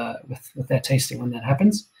with that tasting when that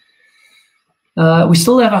happens. We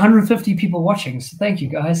still have 150 people watching, so thank you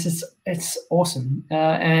guys. It's awesome,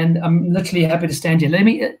 and I'm literally happy to stand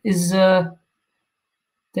here.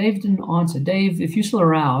 Dave didn't answer. Dave, if you're still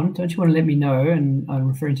around, don't you want to let me know? And I'm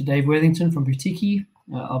referring to Dave Worthington from Boutique.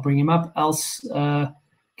 I'll bring him up. Else,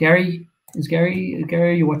 Gary, Gary,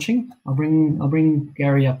 are you watching? I'll bring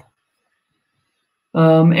Gary up.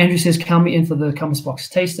 Andrew says, count me in for the Compass Box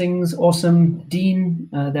tastings. Awesome. Dean,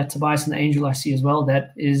 that Tobias and the Angel I see as well.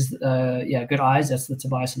 That is, yeah, good eyes. That's the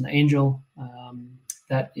Tobias and the Angel.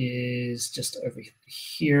 That is just over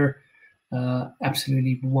here.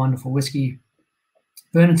 Absolutely wonderful whiskey.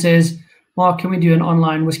 Vernon says, Mark, can we do an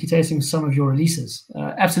online whiskey tasting with some of your releases?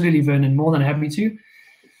 Absolutely, Vernon. More than happy to.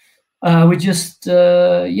 We just,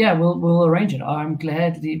 yeah, we'll arrange it.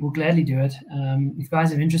 We'll gladly do it. If you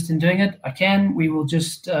guys have interest in doing it, I can. We will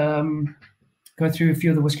just go through a few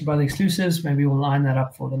of the WhiskyBrother exclusives. Maybe we'll line that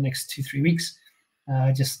up for the next 2-3 weeks.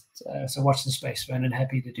 So watch the space, Vernon.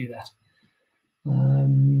 Happy to do that.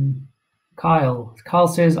 Kyle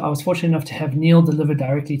says, I was fortunate enough to have Neil deliver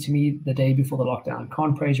directly to me the day before the lockdown.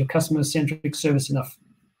 Can't praise your customer-centric service enough.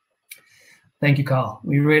 Thank you, Kyle.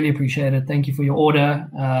 We really appreciate it. Thank you for your order.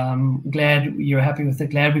 Glad you're happy with it.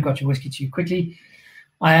 Glad we got your whiskey to you quickly.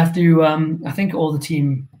 I have to, I think all the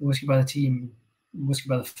team, the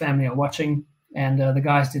WhiskyBrother family are watching, and the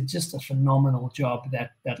guys did just a phenomenal job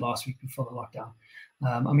that last week before the lockdown.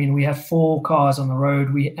 I mean, we had 4 cars on the road,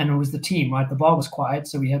 and it was the team, right? The bar was quiet.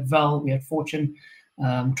 So we had Val, we had Fortune,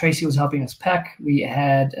 Tracy was helping us pack. We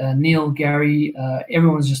had Neil, Gary,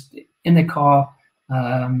 everyone was just in their car,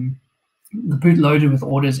 the boot loaded with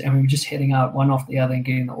orders, and we were just heading out one after the other and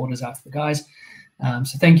getting the orders out to the guys.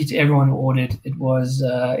 So thank you to everyone who ordered. It was,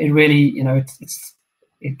 it really, you know,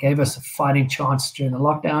 it gave us a fighting chance during the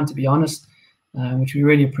lockdown, to be honest. Which we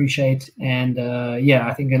really appreciate, and yeah,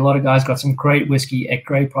 I think a lot of guys got some great whiskey at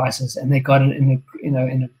great prices, and they got it in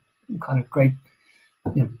a kind of great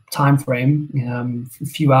time frame. A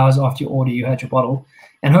few hours after your order, you had your bottle,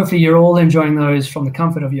 and hopefully you're all enjoying those from the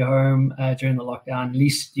comfort of your home during the lockdown. At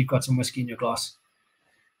least you've got some whiskey in your glass.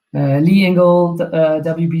 Lee Engel,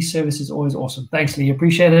 WB service is always awesome. Thanks, Lee.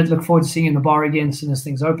 Appreciate it. Look forward to seeing you in the bar again as soon as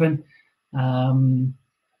things open.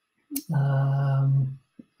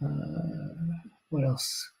 What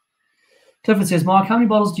else? Clifford says, Mark, how many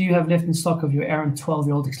bottles do you have left in stock of your Aaron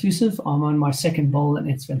 12-year-old exclusive? I'm on my 2nd bowl, and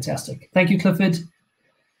it's fantastic. Thank you, Clifford.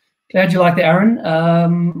 Glad you like the Aaron.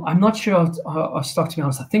 I'm not sure of stock, to be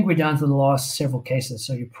honest. I think we're down to the last several cases,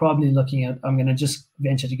 so you're probably looking at, I'm going to just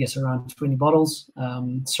venture to guess around 20 bottles.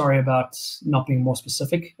 Sorry about not being more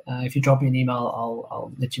specific. If you drop me an email,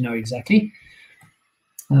 I'll let you know exactly.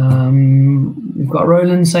 We've got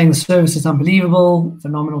Roland saying the service is unbelievable,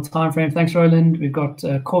 phenomenal time frame. Thanks, Roland. We've got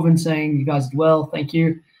Corvin saying you guys did well. Thank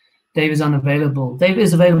you. Dave is unavailable. Dave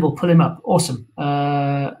is available. Pull him up. Awesome.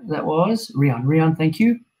 That was Rian. Rian, thank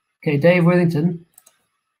you. Okay, Dave Worthington.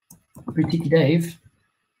 Boutique Dave.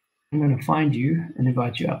 I'm going to find you and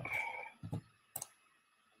invite you up.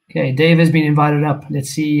 Okay, Dave has been invited up.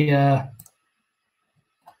 Let's see.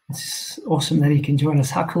 It's awesome that he can join us.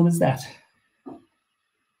 How cool is that?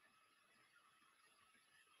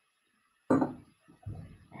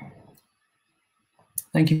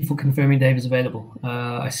 Thank you for confirming Dave is available.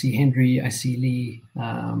 I see Henry, I see Lee.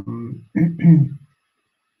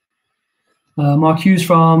 Mark Hughes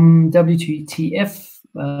from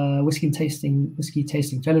WTF, Whiskey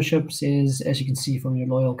Tasting Fellowship says, as you can see from your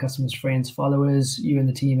loyal customers, friends, followers, you and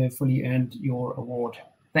the team have fully earned your award.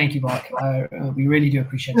 Thank you, Mark. We really do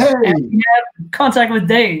appreciate it. Hey. And we have contact with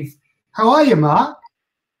Dave. How are you, Mark?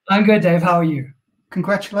 I'm good, Dave. How are you?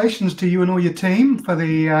 Congratulations to you and all your team for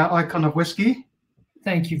the Icon of Whiskey.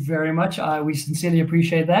 Thank you very much. We sincerely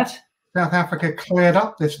appreciate that. South Africa cleared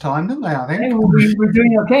up this time, didn't they, I think? Hey, well, we're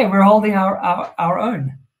doing okay. We're holding our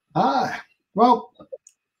own. Well,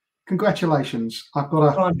 congratulations. I've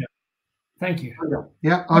got a... Thank you.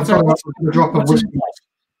 Yeah, I've got a drop of whiskey.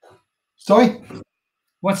 Sorry?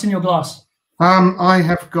 What's in your glass? I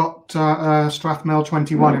have got Strathmel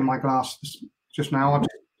 21 in my glass just now. I've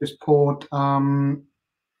just poured some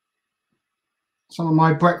of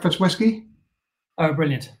my breakfast whiskey. Oh,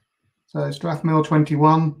 brilliant. So Strathmel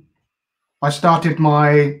 21. I started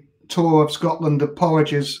my tour of Scotland of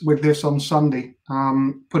porridges with this on Sunday,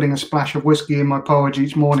 putting a splash of whiskey in my porridge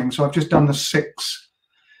each morning. So I've just done the 6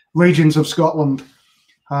 regions of Scotland.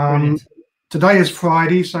 Today is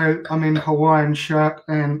Friday, so I'm in Hawaiian shirt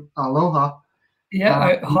and aloha.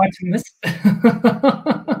 Yeah, hard to miss.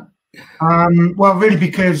 Well, really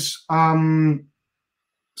because Sam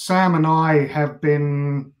and I have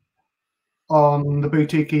been on the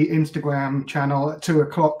Boutique Instagram channel at 2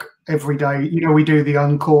 o'clock every day. You know, we do the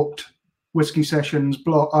Uncorked Whiskey Sessions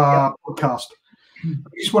podcast. I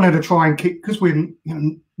just wanted to try and keep, because we're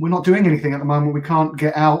we're not doing anything at the moment. We can't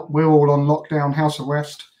get out. We're all on lockdown, house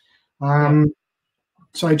arrest.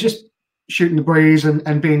 So just shooting the breeze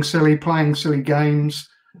and being silly, playing silly games.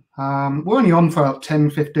 We're only on for about 10,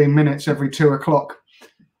 15 minutes every 2 o'clock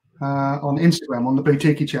on Instagram on the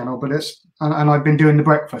Boutique channel, but and I've been doing the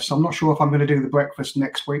breakfast. I'm not sure if I'm going to do the breakfast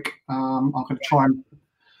next week. I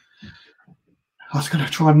was going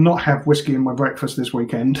to try and not have whiskey in my breakfast this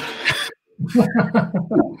weekend. Is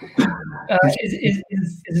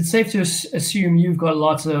it safe to assume you've got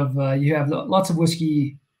lots of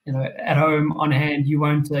whiskey, at home on hand? You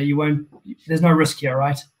won't. There's no risk here,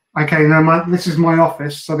 right? Okay, no, this is my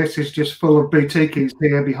office, so this is just full of boutiques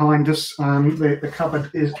here behind us. The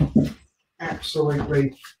cupboard is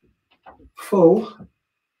absolutely full.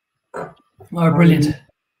 Oh, brilliant.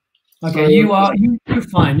 Okay, you're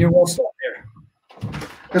fine. You're well stocked there.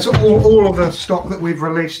 That's all of the stock that we've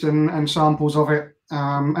released and samples of it,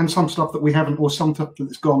 and some stuff that we haven't, or some stuff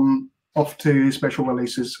that's gone off to special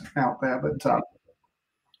releases out there. But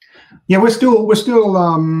yeah, we're still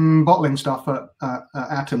bottling stuff at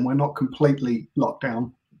Atom. We're not completely locked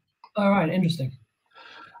down. All right, interesting.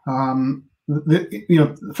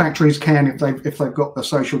 The factories can, if they've got the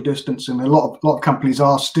social distancing. A lot of companies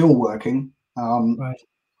are still working. Right.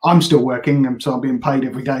 I'm still working, and so I'm being paid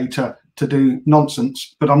every day to do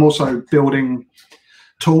nonsense. But I'm also building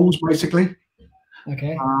tools, basically.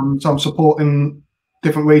 Okay. So I'm supporting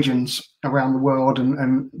different regions around the world,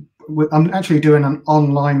 and I'm actually doing an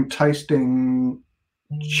online tasting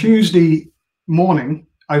Tuesday morning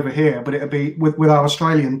over here, but it'll be with our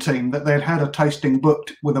Australian team that they'd had a tasting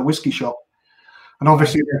booked with a whiskey shop. And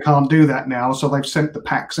obviously they can't do that now, so they've sent the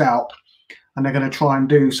packs out, and they're going to try and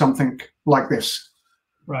do something like this.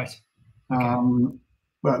 Right. Okay.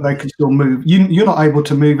 But they can still move. You're not able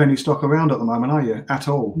to move any stock around at the moment, are you? At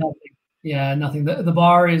all? Nothing. Yeah, nothing. The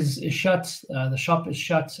bar is shut. The shop is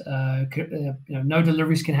shut. No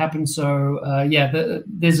deliveries can happen. So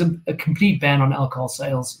there's a complete ban on alcohol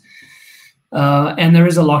sales. And there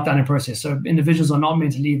is a lockdown in process. So individuals are not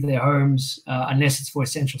meant to leave their homes unless it's for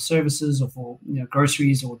essential services or for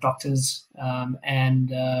groceries or doctors.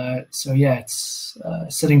 It's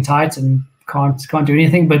sitting tight and can't do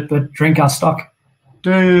anything but drink our stock.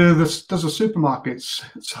 Does the supermarkets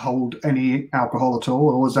hold any alcohol at all,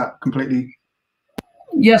 or is that completely?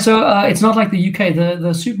 Yeah, so it's not like the UK. The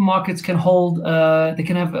supermarkets can hold. They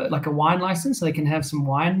can have like a wine license, so they can have some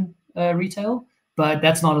wine retail. But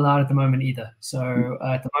that's not allowed at the moment either. So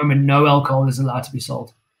at the moment, no alcohol is allowed to be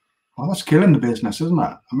sold. Well, that's killing the business, isn't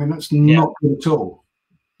it? I mean, that's not good at all.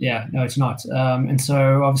 Yeah, no, it's not. And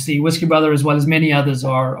so obviously, WhiskyBrother, as well as many others,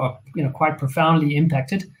 are quite profoundly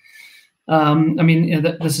impacted.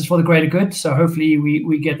 This is for the greater good. So hopefully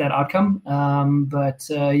we get that outcome.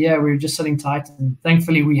 We're just sitting tight, and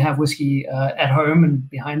thankfully we have whiskey at home and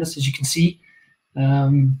behind us, as you can see.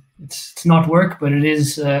 It's not work, but it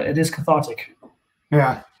is cathartic.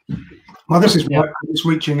 Yeah. Well, this is why it's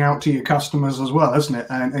reaching out to your customers as well, isn't it?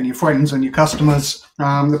 And your friends and your customers,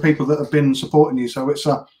 the people that have been supporting you. So it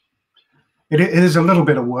is a little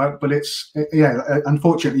bit of work, but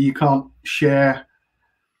unfortunately you can't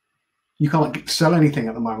sell anything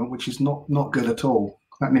at the moment, which is not good at all.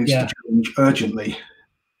 That needs to change urgently.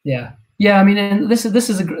 Yeah. Yeah, I mean, and this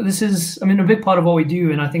is a big part of what we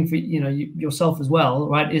do, and I think for yourself as well,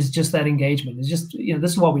 right? Is just that engagement. It's just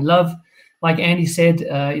this is what we love. Like Andy said,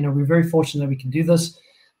 we're very fortunate that we can do this,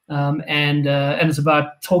 and it's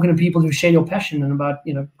about talking to people who share your passion, and about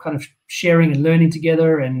kind of sharing and learning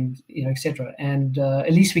together, and etc. And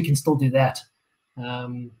at least we can still do that.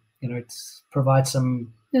 It provides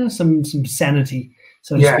some sanity,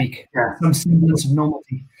 so to speak, some semblance of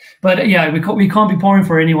normality. But we can't be pouring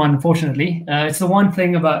for anyone, unfortunately. It's the one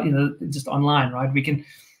thing about just online, right? We can.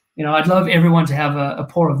 I'd love everyone to have a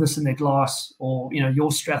pour of this in their glass, or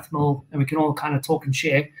your Strathmill, and we can all kind of talk and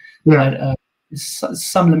share. Yeah. But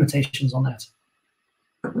some limitations on that.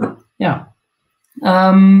 Yeah.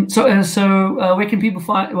 So where can people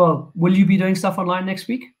find? Well, will you be doing stuff online next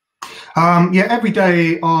week? Every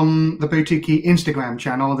day on the Boutique Instagram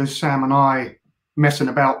channel, there's Sam and I messing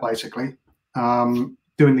about, basically,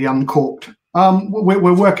 doing the uncorked.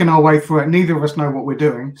 We're working our way through it. Neither of us know what we're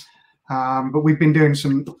doing. But we've been doing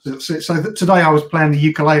some. So today I was playing the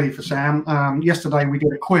ukulele for Sam. Yesterday we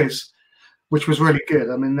did a quiz, which was really good.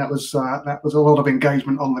 I mean, that was a lot of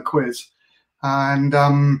engagement on the quiz, and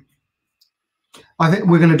I think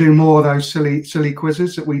we're going to do more of those silly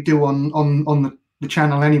quizzes that we do on the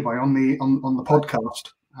channel anyway, on the podcast.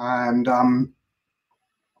 And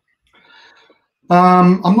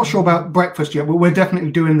I'm not sure about breakfast yet, but we're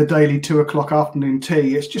definitely doing the daily 2 o'clock afternoon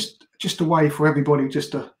tea. It's just a way for everybody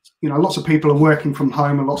just to lots of people are working from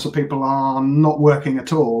home and lots of people are not working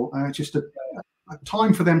at all. It's just a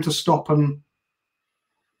time for them to stop and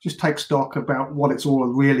just take stock about what it's all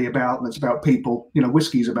really about. And it's about people.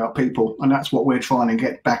 Whiskey's about people, and that's what we're trying to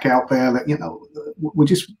get back out there. That we're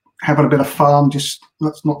just having a bit of fun. Just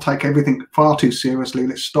let's not take everything far too seriously.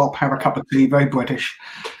 Let's stop, have a cup of tea. Very British.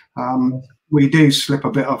 We do slip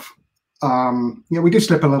a bit of. We do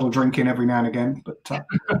slip a little drink in every now and again, but take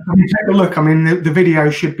a look. I mean, the video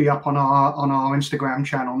should be up on our Instagram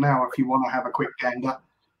channel now if you want to have a quick gander.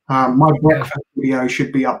 My breakfast video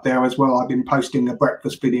should be up there as well. I've been posting a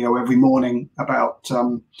breakfast video every morning about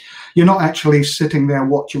you're not actually sitting there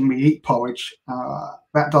watching me eat porridge.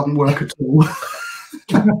 That doesn't work at all.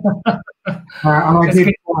 And I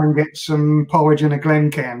did try and get some porridge in a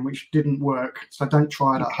Glencairn, which didn't work, so don't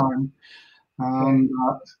try it at home.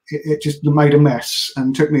 It just made a mess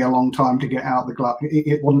and took me a long time to get out the glove.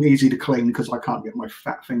 It wasn't easy to clean because I can't get my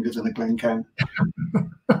fat fingers in a Glencairn.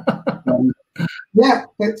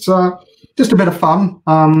 It's just a bit of fun.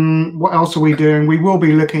 What else are we doing? We will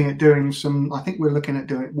be looking at doing some. I think we're looking at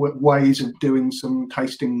doing ways of doing some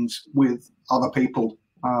tastings with other people.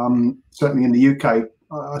 Certainly in the UK,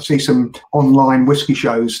 I see some online whiskey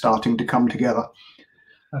shows starting to come together.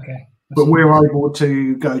 Okay. But we're able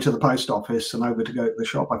to go to the post office and over to go to the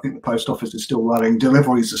shop. I think the post office is still running.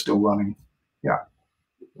 Deliveries are still running. Yeah.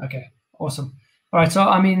 Okay. Awesome. All right. So,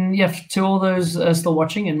 I mean, to all those still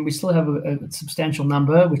watching, and we still have a substantial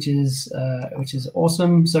number, which is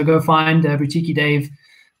awesome. So go find Boutique Dave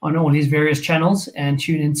on all his various channels and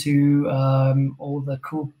tune into all the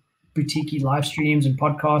cool Boutique live streams and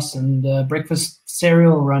podcasts and breakfast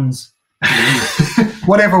cereal runs.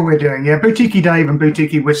 Whatever we're doing, Boutique Dave and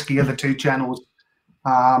Boutique Whiskey are the two channels,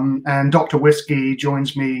 and Dr. Whisky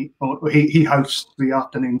joins me. Or he hosts the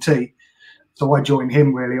afternoon tea, so I join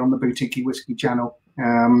him really on the Boutique Whiskey channel,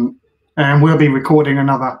 and we'll be recording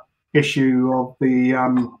another issue of the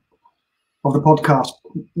podcast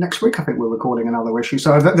next week. I think we're recording another issue,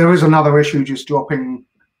 so there is another issue just dropping,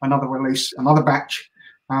 another release, another batch.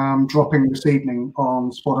 Dropping this evening on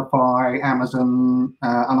Spotify, Amazon,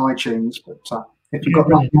 and iTunes. But if you've got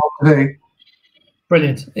nothing else to do,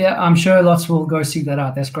 brilliant. Yeah, I'm sure lots will go seek that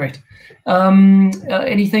out. That's great.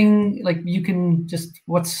 Anything like you can just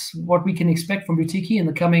what we can expect from Boutique in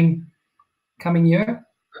the coming year?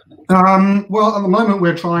 Well, at the moment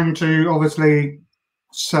we're trying to obviously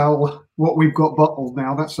sell what we've got bottled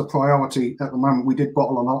now. That's the priority at the moment. We did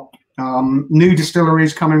bottle a lot. New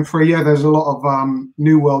distilleries coming through. There's a lot of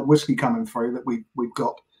New World whiskey coming through that we've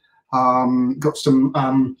got. Got some.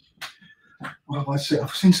 What have I seen?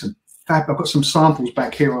 I've seen some. I've got some samples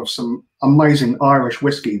back here of some amazing Irish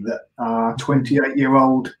whiskey that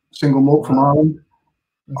 28-year-old single malt from Ireland.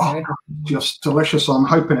 Okay. Oh, just delicious. I'm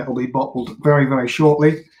hoping it'll be bottled very, very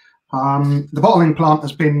shortly. The bottling plant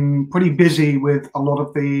has been pretty busy with a lot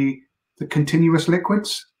of the continuous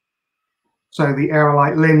liquids. So the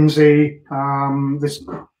Aerolite Lindsay,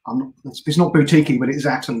 it's not Boutique, but it's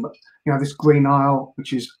Atom. But this Green Isle,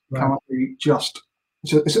 which is currently it's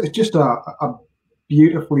just a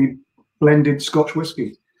beautifully blended Scotch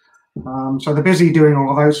whiskey. So they're busy doing all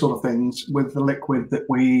of those sort of things with the liquid that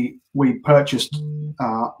we purchased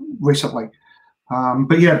recently.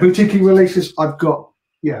 But Boutique releases. I've got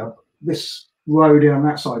this row down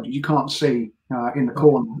that side you can't see in the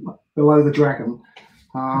corner below the dragon.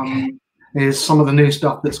 Is some of the new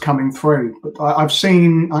stuff that's coming through, but I've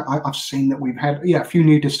seen that we've had a few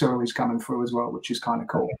new distilleries coming through as well, which is kind of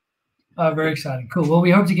cool. Very exciting, cool. Well, we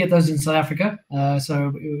hope to get those in South Africa,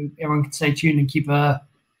 so everyone can stay tuned and keep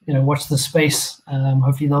watch the space.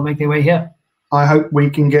 Hopefully they'll make their way here. I hope we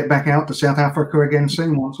can get back out to South Africa again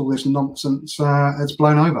soon once all this nonsense has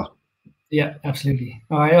blown over. Yeah, absolutely.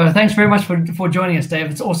 All right, well, thanks very much for joining us, Dave.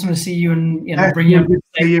 It's awesome to see you and bring you up. Good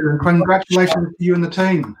to see you, and congratulations to you and the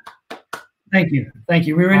team. Thank you.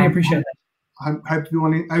 We really appreciate that.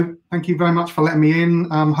 Thank you very much for letting me in.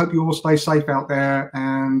 Hope you all stay safe out there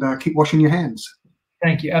and keep washing your hands.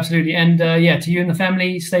 Thank you. Absolutely. And to you and the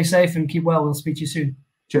family, stay safe and keep well. We'll speak to you soon.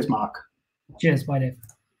 Cheers, Mark. Cheers. Bye, Dave.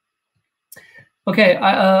 Okay.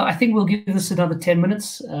 I think we'll give this another 10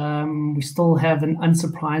 minutes. We still have we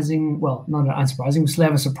still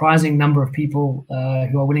have a surprising number of people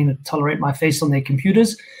who are willing to tolerate my face on their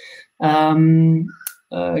computers.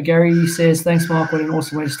 Gary says, thanks, Mark. What an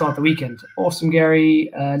awesome way to start the weekend. Awesome,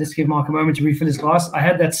 Gary. Let's give Mark a moment to refill his glass. I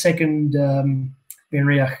had that second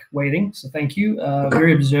BenRiach waiting, so thank you.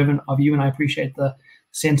 Very observant of you, and I appreciate the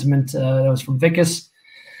sentiment that was from Vickers.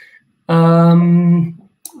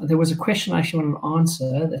 There was a question I actually wanted to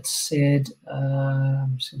answer that said,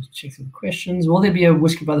 I'm just going to check through the questions. Will there be a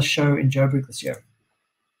WhiskyBrother show in Joburg this year?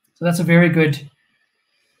 So that's a very good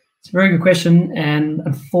question, and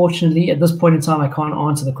unfortunately, at this point in time, I can't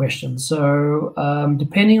answer the question. So,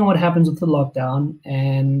 depending on what happens with the lockdown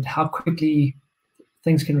and how quickly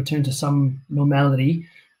things can return to some normality,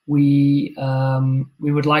 we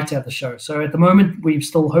would like to have the show. So, at the moment, we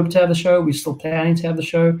still hope to have the show. We're still planning to have the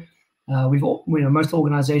show. Most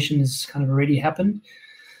organization has kind of already happened.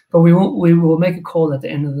 But we will make a call at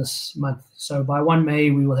the end of this month. So by 1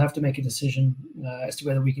 May, we will have to make a decision as to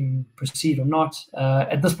whether we can proceed or not.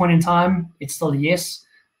 At this point in time, it's still a yes,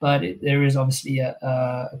 but there is obviously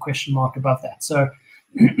a question mark above that. So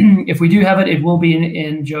if we do have it, it will be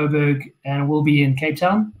in Joburg and it will be in Cape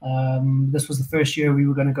Town. This was the first year we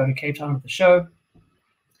were going to go to Cape Town with the show.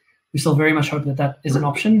 We still very much hope that that is an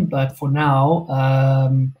option, but for now,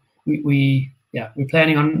 we're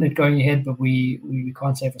planning on it going ahead, but we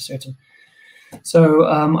can't say for certain. So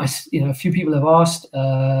a few people have asked.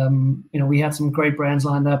 We had some great brands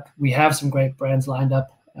lined up. We have some great brands lined up.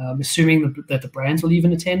 Assuming that the brands will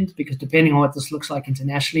even attend, because depending on what this looks like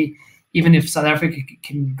internationally, even if South Africa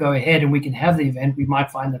can go ahead and we can have the event, we might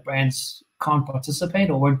find that brands can't participate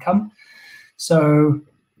or won't come. So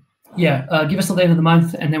give us till the end of the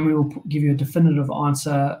month, and then we will give you a definitive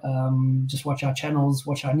answer. Just watch our channels,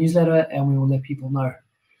 watch our newsletter, and we will let people know.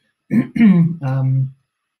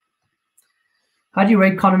 How do you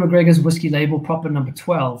rate Conor McGregor's whiskey label proper number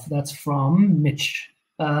 12? That's from Mitch.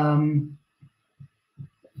 I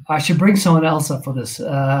should bring someone else up for this.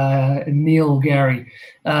 Neil, Gary.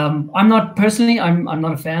 I'm not personally. I'm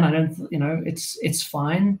not a fan. I don't. It's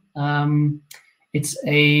fine. It's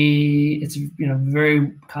a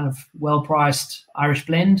very kind of well-priced Irish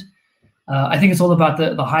blend. I think it's all about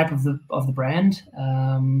the hype of the brand.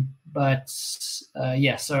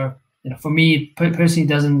 So for me personally, it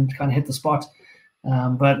doesn't kind of hit the spot.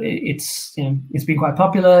 But it's been quite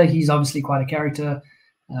popular. He's obviously quite a character,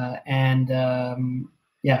 as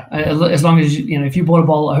long as if you bought a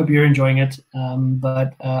bottle, I hope you're enjoying it.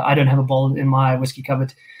 But I don't have a bottle in my whiskey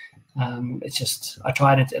cupboard. It's just I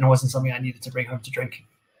tried it and it wasn't something I needed to bring home to drink.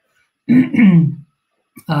 If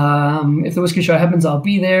the whiskey show happens, I'll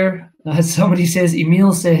be there. Somebody says,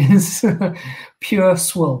 Emil says, pure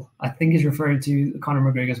swill. I think he's referring to Conor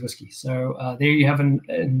McGregor's whiskey. So there you have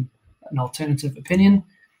an alternative opinion.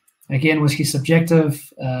 Again, whiskey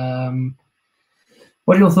subjective.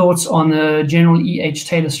 What are your thoughts on the General E.H.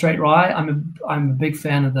 Taylor straight rye? I'm a big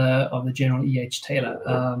fan of the General E.H. Taylor.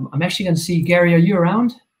 I'm actually going to see Gary. Are you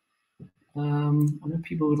around? I know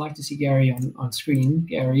people would like to see Gary on screen.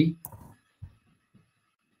 Gary.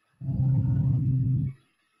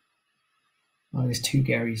 There's two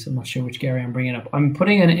Garys. I'm not sure which Gary I'm bringing up. I'm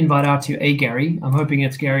putting an invite out to a Gary. I'm hoping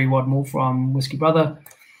it's Gary Wadmore from WhiskyBrother.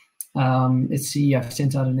 Let's see. I've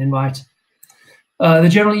sent out an invite. The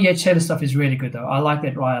General E.H. Taylor stuff is really good, though. I like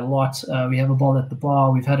that rye a lot. We have a bottle at the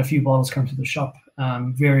bar. We've had a few bottles come to the shop.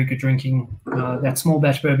 Very good drinking. That small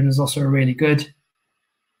batch bourbon is also really good.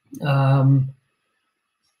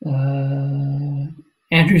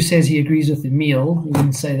 Andrew says he agrees with Emil. He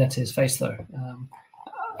didn't say that to his face, though.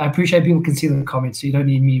 I appreciate people can see the comments, so you don't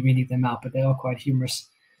need me reading them out, but they are quite humorous.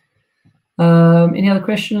 Any other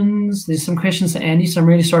questions? There's some questions to Andy, so I'm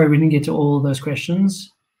really sorry we didn't get to all those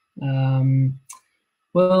questions.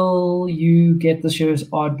 Will you get this year's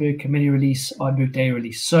Ardbeg committee release, Ardbeg Day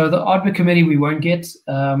release? So the Ardbeg committee we won't get.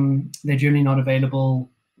 They're generally not available,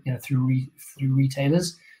 through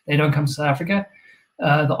retailers. They don't come to South Africa.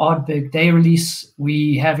 The Ardbeg Day release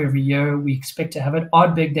we have every year. We expect to have it.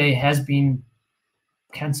 Ardbeg Day has been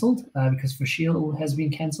cancelled because Verschiel has been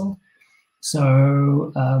cancelled.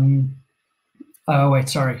 So,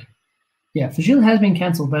 Verschiel has been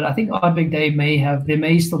cancelled, but I think Ardbeg Day there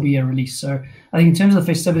may still be a release. So I think in terms of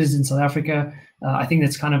festivities in South Africa, I think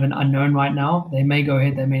that's kind of an unknown right now. They may go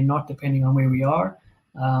ahead, they may not, depending on where we are.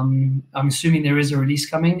 I'm assuming there is a release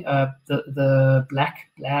coming, the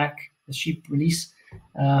black, the sheep release.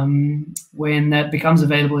 When that becomes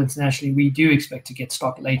available internationally, we do expect to get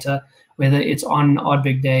stock later, whether it's on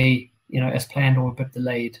Ardbeg Day, as planned or a bit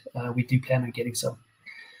delayed. We do plan on getting some.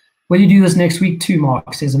 Will you do this next week too,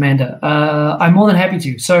 Mark, says Amanda. I'm more than happy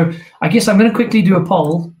to. So I guess I'm going to quickly do a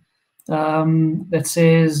poll that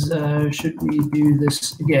says, should we do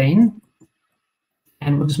this again?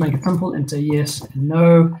 And we'll just make a simple enter yes and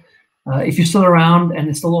no. If you're still around and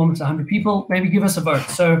it's still almost 100 people, maybe give us a vote.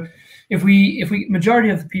 So if majority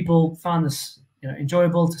of the people found this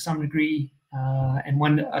enjoyable to some degree and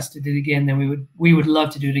wanted us to do it again, then we would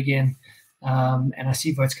love to do it again. And I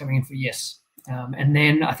see votes coming in for yes. And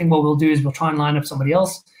then I think what we'll do is we'll try and line up somebody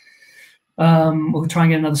else. we'll try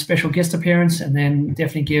and get another special guest appearance, and then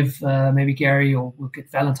definitely give maybe Gary, or we'll get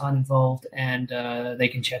Valentine involved, and they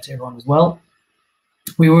can chat to everyone as well.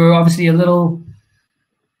 We were obviously a little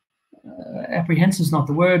apprehensive is not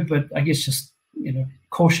the word, but I guess just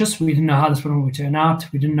cautious. We didn't know how this one would turn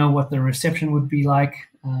out. We didn't know what the reception would be like.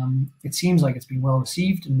 It seems like it's been well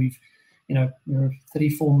received, and we're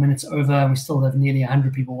 34 minutes over, and we still have nearly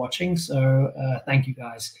 100 people watching. So thank you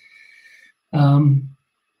guys. And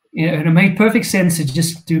it made perfect sense to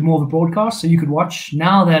just do more of a broadcast so you could watch.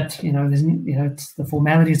 Now that there's, the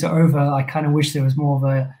formalities are over, I kind of wish there was more of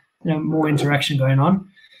a more interaction going on.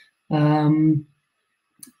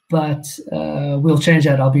 But we'll change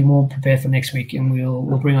that. I'll be more prepared for next week, and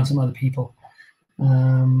we'll bring on some other people.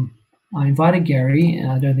 I invited Gary,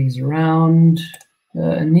 and I don't think he's around.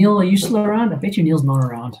 Neil, are you still around? I bet you Neil's not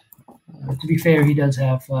around. To be fair, he does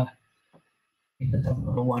have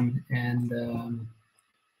another one, and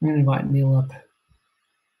I'm going to invite Neil up.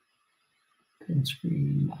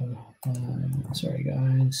 Screen. Sorry,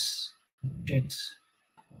 guys. It's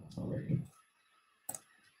not working.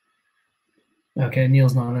 Okay,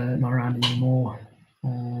 Neil's not around anymore.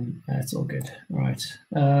 That's all good. All right.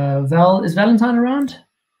 Is Valentine around?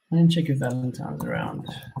 I didn't check if Valentine's around.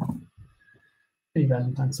 Hey,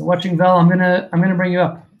 Valentine. So watching Val, I'm gonna bring you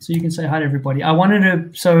up so you can say hi to everybody. I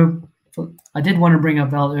did want to bring up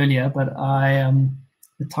Val earlier, but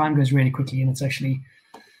the time goes really quickly, and it's actually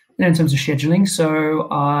in terms of scheduling. So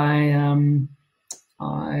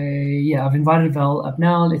I've invited Val up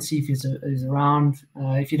now. Let's see if he's around.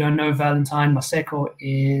 If you don't know, Valentine Maseko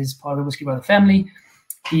is part of the WhiskyBrother family.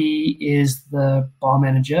 He is the bar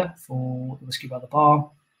manager for the WhiskyBrother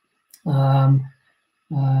bar.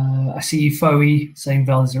 I see Foey saying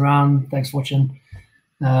Val is around. Thanks for watching.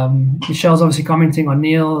 Michelle's obviously commenting on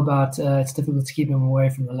Neil about it's difficult to keep him away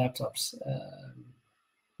from the laptops.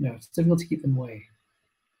 No, it's difficult to keep them away.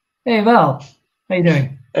 Hey, Val. How you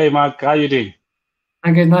doing? Hey, Mark. How you doing?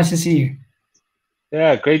 I'm good. Nice to see you.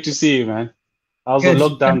 Yeah, great to see you, man. How's the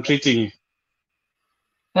lockdown treating you?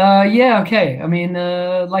 Yeah, okay. I mean,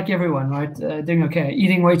 like everyone, right? Doing okay.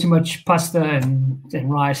 Eating way too much pasta and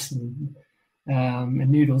rice and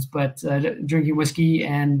noodles, but drinking whiskey,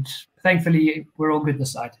 and thankfully we're all good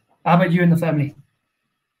this side. How about you and the family?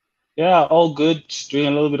 Yeah, all good. Doing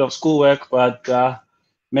a little bit of schoolwork, but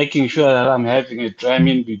making sure that I'm having a dram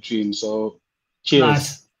in between. So, cheers.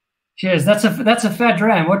 Nice. Cheers. That's a fat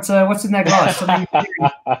dram. What's in that glass?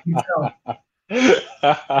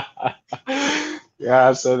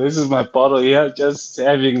 Yeah, so this is my bottle here. Just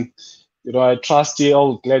having, a trusty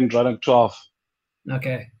old Glenfiddich 12.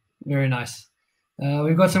 Okay, very nice.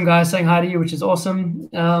 We've got some guys saying hi to you, which is awesome.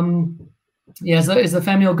 Yeah, is the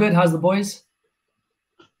family all good? How's the boys?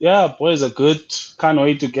 Yeah, boys are good. Can't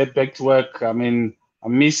wait to get back to work. I mean,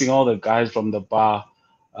 I'm missing all the guys from the bar.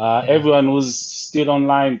 Everyone who's still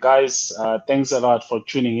online, guys, thanks a lot for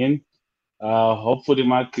tuning in. Hopefully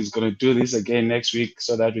Mark is going to do this again next week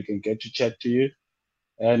so that we can get to chat to you.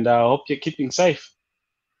 And I hope you're keeping safe.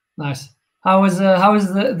 Nice. How was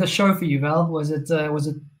the show for you, Val? Was it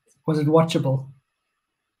watchable?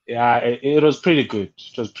 Yeah, it was pretty good.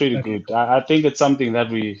 It was pretty good. I think it's something that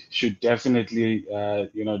we should definitely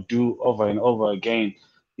do over and over again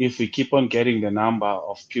if we keep on getting the number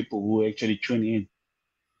of people who actually tune in.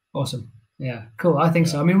 Awesome. Yeah, cool. I think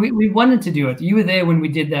so. I mean, we wanted to do it. You were there when we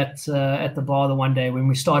did that at the bar the one day when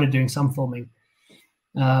we started doing some filming.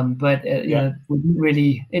 But we didn't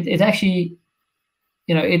really. It actually,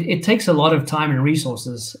 it takes a lot of time and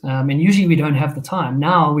resources. And usually we don't have the time.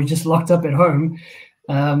 Now we're just locked up at home.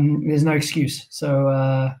 There's no excuse.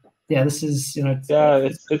 So this is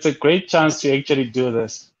it's a great chance to actually do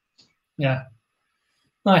this. Yeah.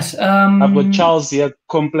 Nice. I've got Charles here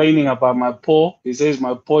complaining about my paw. He says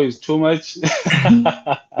my paw is too much.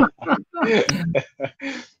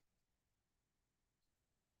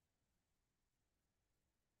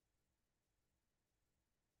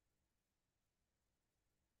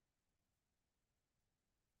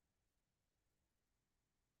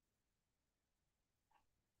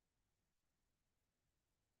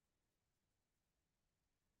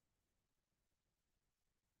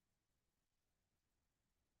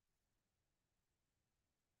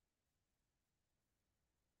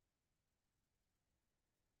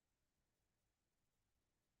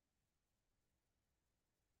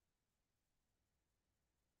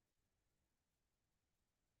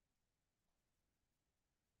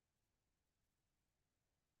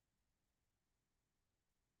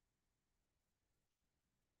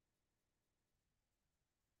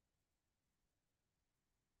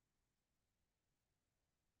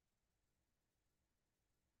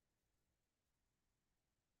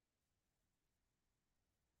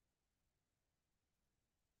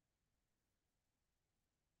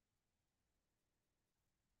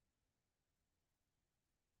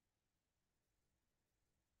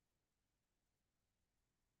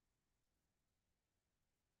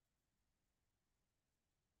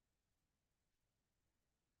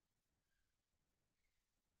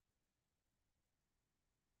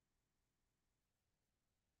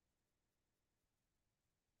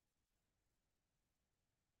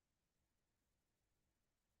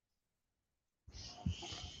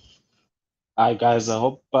 Hi guys, I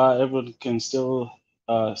hope everyone can still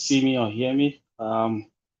see me or hear me. I'm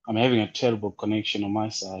having a terrible connection on my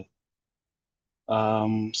side.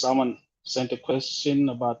 Someone sent a question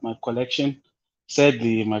about my collection.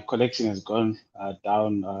 Sadly, my collection has gone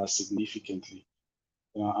down significantly.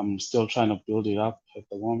 I'm still trying to build it up at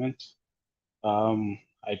the moment.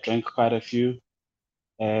 I drank quite a few,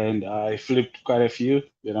 and I flipped quite a few.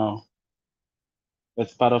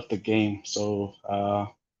 That's part of the game. So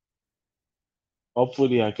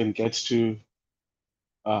hopefully I can get to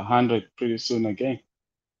 100 pretty soon again.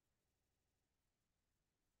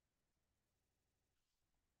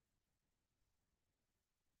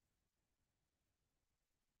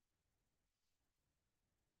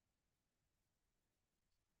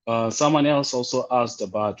 Someone else also asked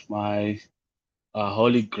about my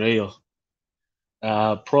Holy Grail.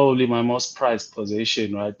 Probably my most prized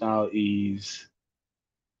possession right now is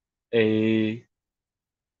a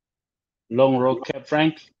Long Row Cap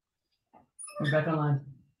Frank. I'm back online.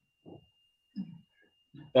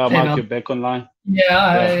 Yeah, Mark, you're back online.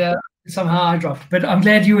 Yeah, somehow I dropped, but I'm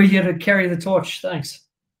glad you were here to carry the torch. Thanks.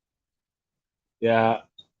 Yeah,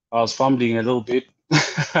 I was fumbling a little bit.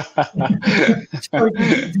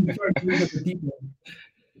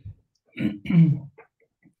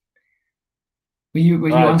 Were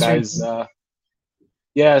you answering? Guys,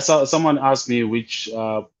 yeah, so someone asked me which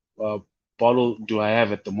bottle do I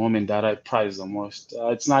have at the moment that I prize the most.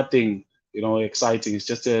 It's nothing, exciting. It's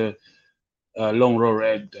just a Long Row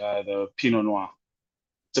Red, the Pinot Noir.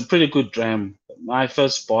 It's a pretty good dram. My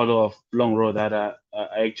first bottle of Long Row that I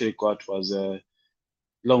actually got was a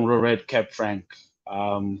Long Row Red Cap Frank.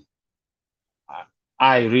 I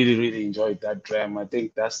really, really enjoyed that dram. I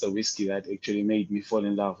think that's the whiskey that actually made me fall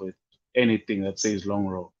in love with anything that says Long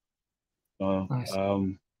Row. Nice.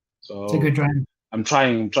 So it's a good dram. I'm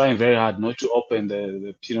trying very hard not to open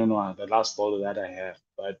the Pinot Noir, the last bottle that I have,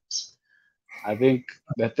 but I think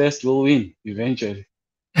the thirst will win eventually.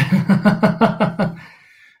 All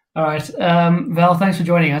right, Val, thanks for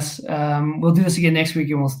joining us. We'll do this again next week,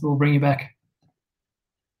 and we'll bring you back.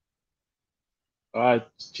 All right,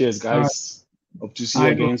 cheers, guys. Right. Hope to see you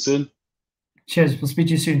again soon. Cheers. We'll speak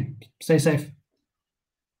to you soon. Stay safe.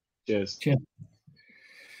 Cheers. Cheers.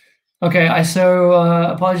 Okay, so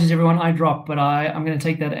apologies everyone, I dropped, but I'm going to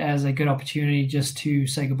take that as a good opportunity just to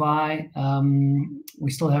say goodbye. We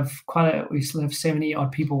still have 70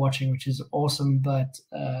 odd people watching, which is awesome. But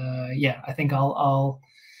yeah, I think I'll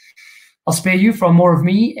spare you from more of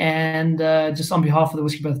me. And just on behalf of the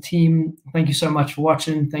WhiskyBrother team, thank you so much for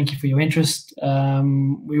watching. Thank you for your interest.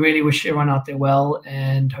 We really wish everyone out there well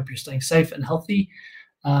and hope you're staying safe and healthy.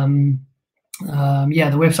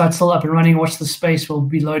 Yeah, the website's still up and running. Watch the space. We'll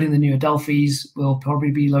be loading the new Adelphis. We'll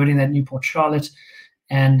probably be loading that new Port Charlotte.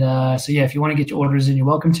 And so, yeah, if you want to get your orders in, you're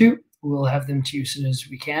welcome to. We'll have them to you as soon as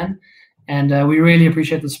we can. And we really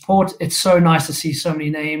appreciate the support. It's so nice to see so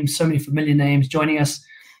many names, so many familiar names joining us.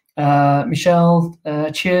 Michelle,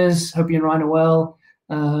 cheers. Hope you and Ryan are well.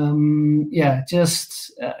 Yeah,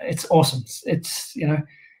 just it's awesome. It's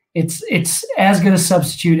it's as good a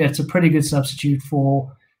substitute. It's a pretty good substitute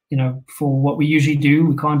for what we usually do.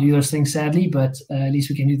 We can't do those things, sadly, but at least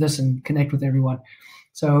we can do this and connect with everyone.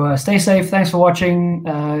 So stay safe. Thanks for watching.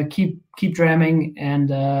 Keep dramming. And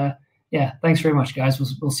yeah, thanks very much, guys.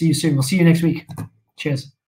 We'll see you soon. We'll see you next week. Cheers.